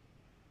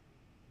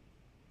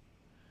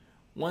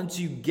 once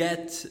you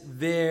get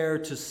there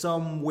to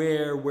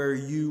somewhere where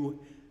you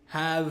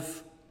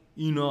have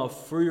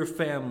enough for your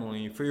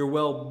family, for your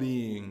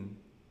well-being,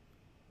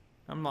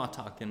 I'm not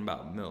talking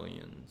about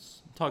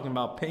millions. I'm talking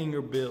about paying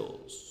your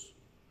bills.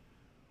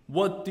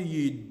 What do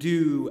you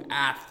do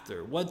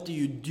after? What do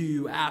you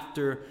do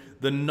after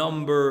the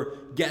number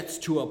gets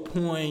to a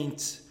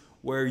point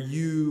where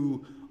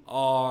you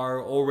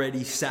are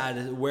already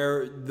satisfied,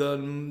 where the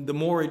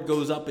more it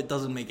goes up, it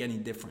doesn't make any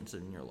difference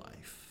in your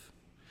life?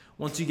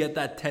 Once you get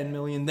that 10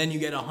 million, then you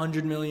get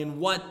 100 million.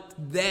 What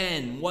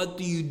then? What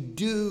do you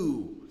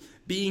do?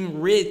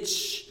 Being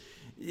rich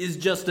is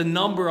just a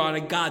number on a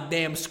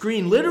goddamn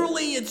screen.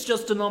 Literally, it's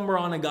just a number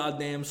on a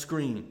goddamn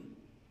screen.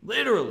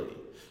 Literally.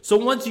 So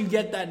once you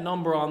get that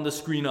number on the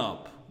screen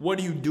up, what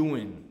are you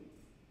doing?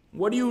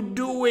 What are you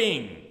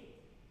doing?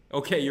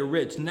 Okay, you're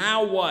rich.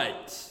 Now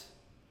what?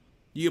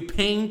 Do you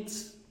paint?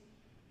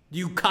 Do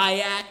you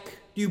kayak?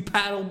 Do you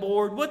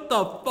paddleboard? What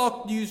the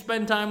fuck do you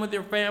spend time with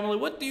your family?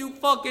 What do you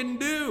fucking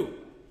do?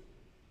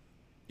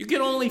 You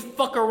can only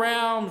fuck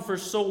around for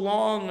so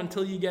long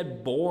until you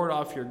get bored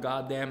off your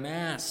goddamn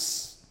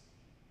ass.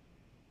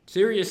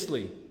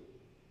 Seriously.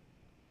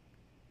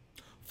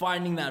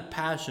 Finding that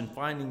passion,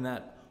 finding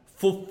that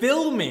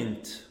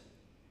fulfillment,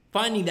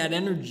 finding that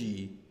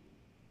energy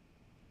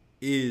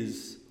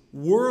is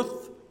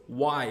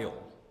worthwhile.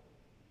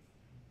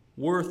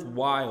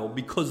 Worthwhile,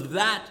 because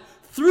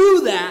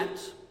through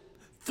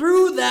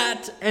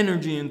that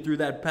energy and through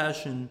that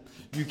passion,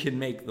 you can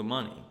make the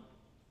money.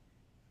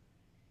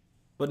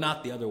 But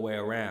not the other way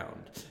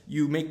around.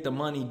 You make the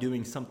money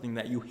doing something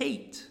that you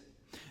hate.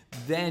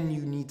 Then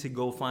you need to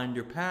go find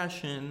your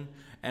passion,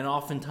 and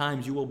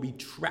oftentimes you will be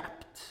trapped.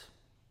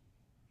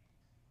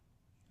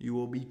 You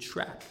will be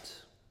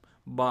trapped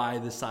by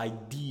this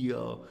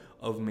idea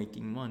of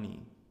making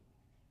money.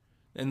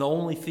 And the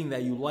only thing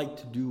that you like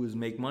to do is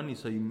make money.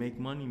 So you make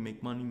money.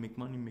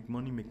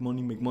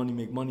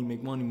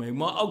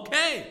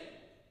 Okay.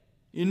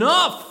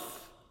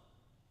 Enough.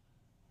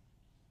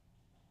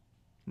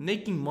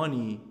 Making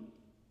money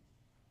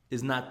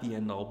is not the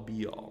end all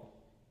be all.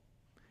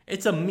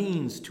 It's a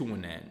means to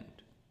an end.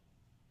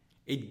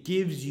 It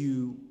gives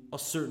you a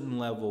certain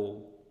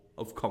level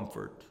of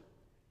comfort,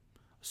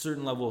 a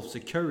certain level of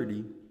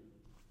security.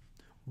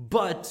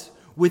 But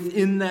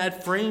within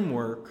that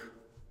framework,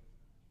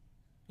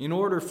 in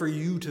order for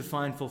you to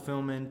find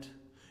fulfillment,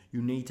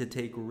 you need to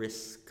take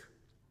risk.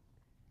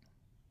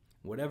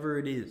 Whatever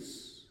it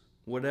is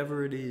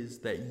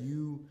that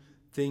you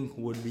think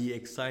would be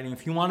exciting.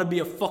 If you want to be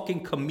a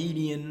fucking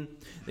comedian,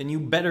 then you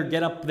better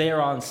get up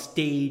there on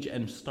stage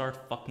and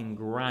start fucking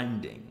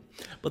grinding.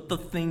 But the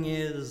thing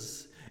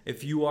is,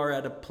 if you are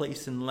at a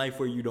place in life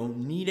where you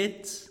don't need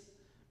it,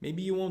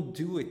 maybe you won't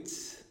do it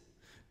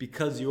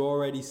because you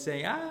already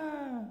say,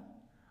 I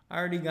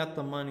already got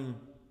the money.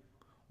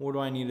 What do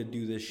I need to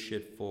do this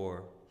shit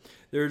for?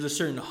 There's a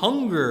certain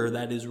hunger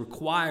that is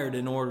required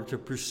in order to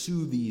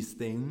pursue these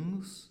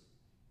things.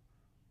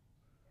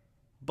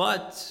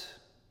 But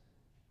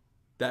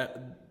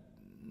that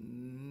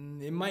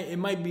it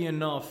might be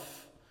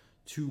enough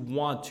to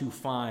want to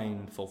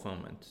find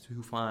fulfillment,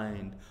 to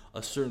find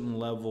a certain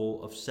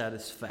level of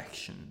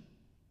satisfaction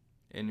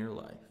in your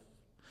life.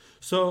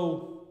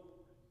 So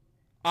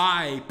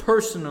I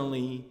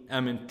personally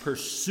am in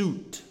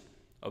pursuit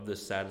of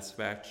this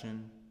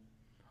satisfaction.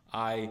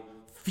 I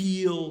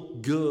feel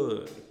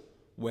good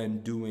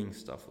when doing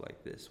stuff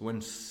like this,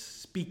 when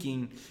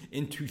speaking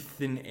into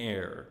thin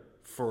air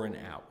for an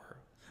hour.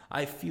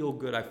 I feel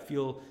good. I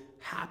feel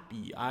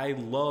happy. I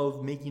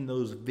love making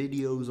those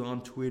videos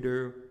on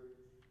Twitter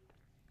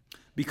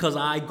because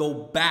I go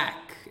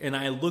back and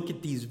I look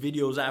at these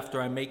videos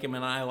after I make them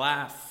and I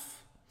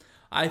laugh.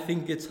 I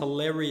think it's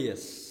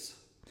hilarious.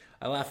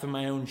 I laugh at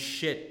my own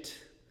shit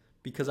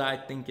because I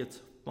think it's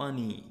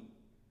funny.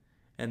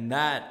 And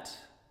that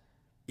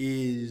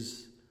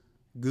is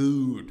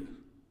good.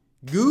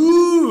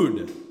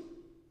 Good!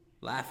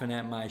 Laughing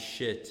at my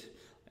shit.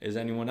 Is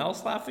anyone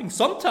else laughing?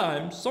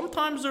 Sometimes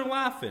they're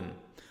laughing.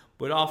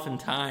 But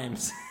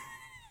oftentimes,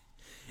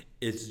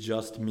 it's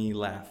just me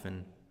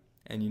laughing.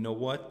 And you know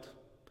what?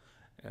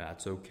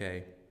 That's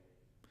okay.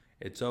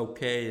 It's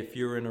okay if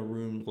you're in a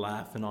room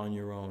laughing on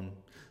your own.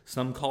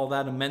 Some call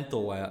that a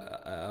mental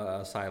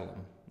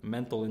asylum,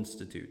 mental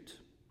institute.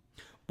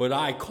 But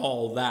I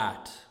call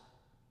that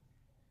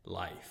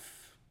life.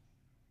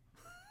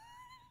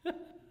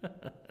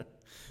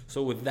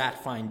 So with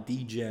that fine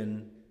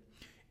degen,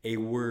 a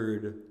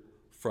word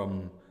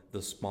from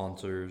the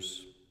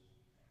sponsors.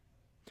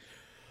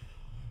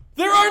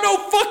 There are no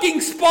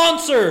fucking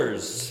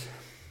sponsors!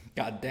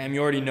 God damn,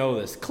 you already know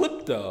this.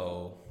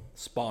 Clipto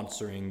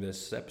sponsoring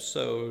this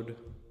episode.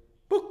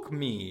 Book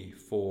me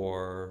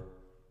for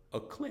a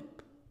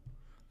clip.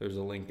 There's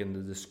a link in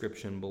the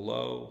description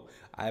below.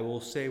 I will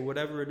say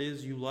whatever it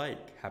is you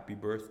like. Happy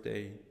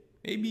birthday.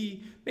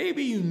 Maybe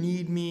you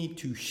need me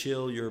to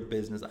shill your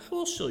business. I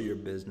will shill your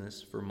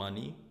business for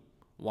money.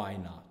 Why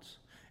not?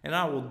 And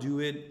I will do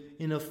it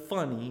in a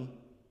funny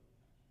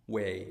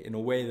way. In a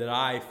way that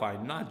I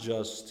find not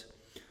just,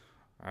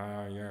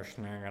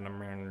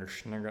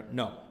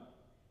 no.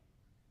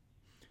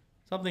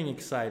 Something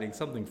exciting,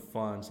 something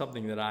fun,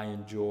 something that I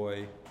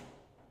enjoy.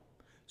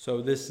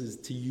 So this is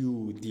to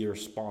you, dear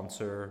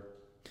sponsor.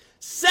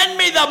 Send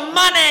me the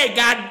money,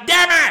 god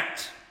damn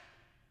it!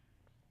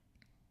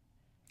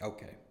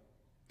 Okay.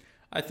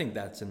 I think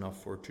that's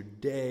enough for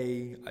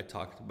today. I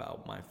talked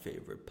about my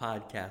favorite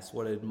podcast,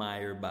 what I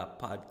admire about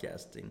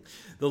podcasting,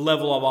 the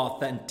level of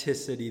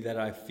authenticity that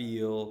I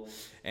feel,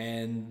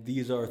 and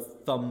these are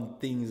some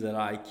things that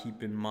I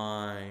keep in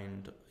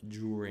mind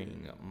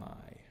during my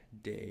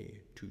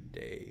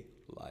day-to-day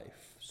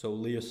life. So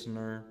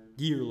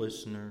dear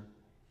listener,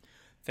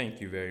 thank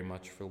you very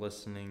much for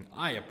listening.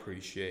 I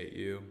appreciate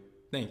you.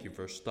 Thank you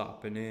for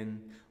stopping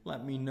in.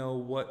 Let me know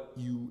what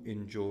you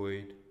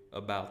enjoyed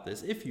about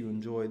this. If you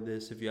enjoyed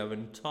this, if you have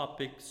any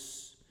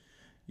topics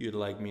you'd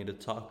like me to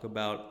talk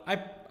about,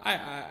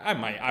 I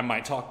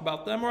might talk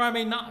about them, or I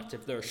may not.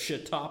 If they're a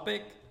shit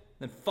topic,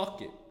 then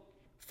fuck it.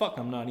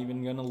 I'm not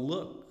even gonna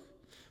look.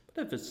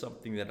 But if it's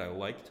something that I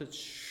like to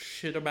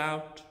shit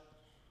about,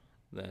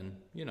 then,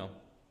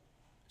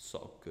 it's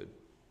all good.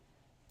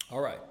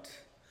 All right.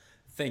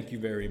 Thank you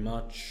very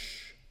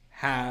much.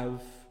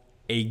 Have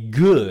a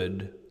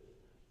good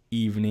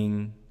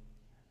evening,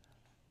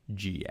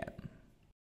 GM.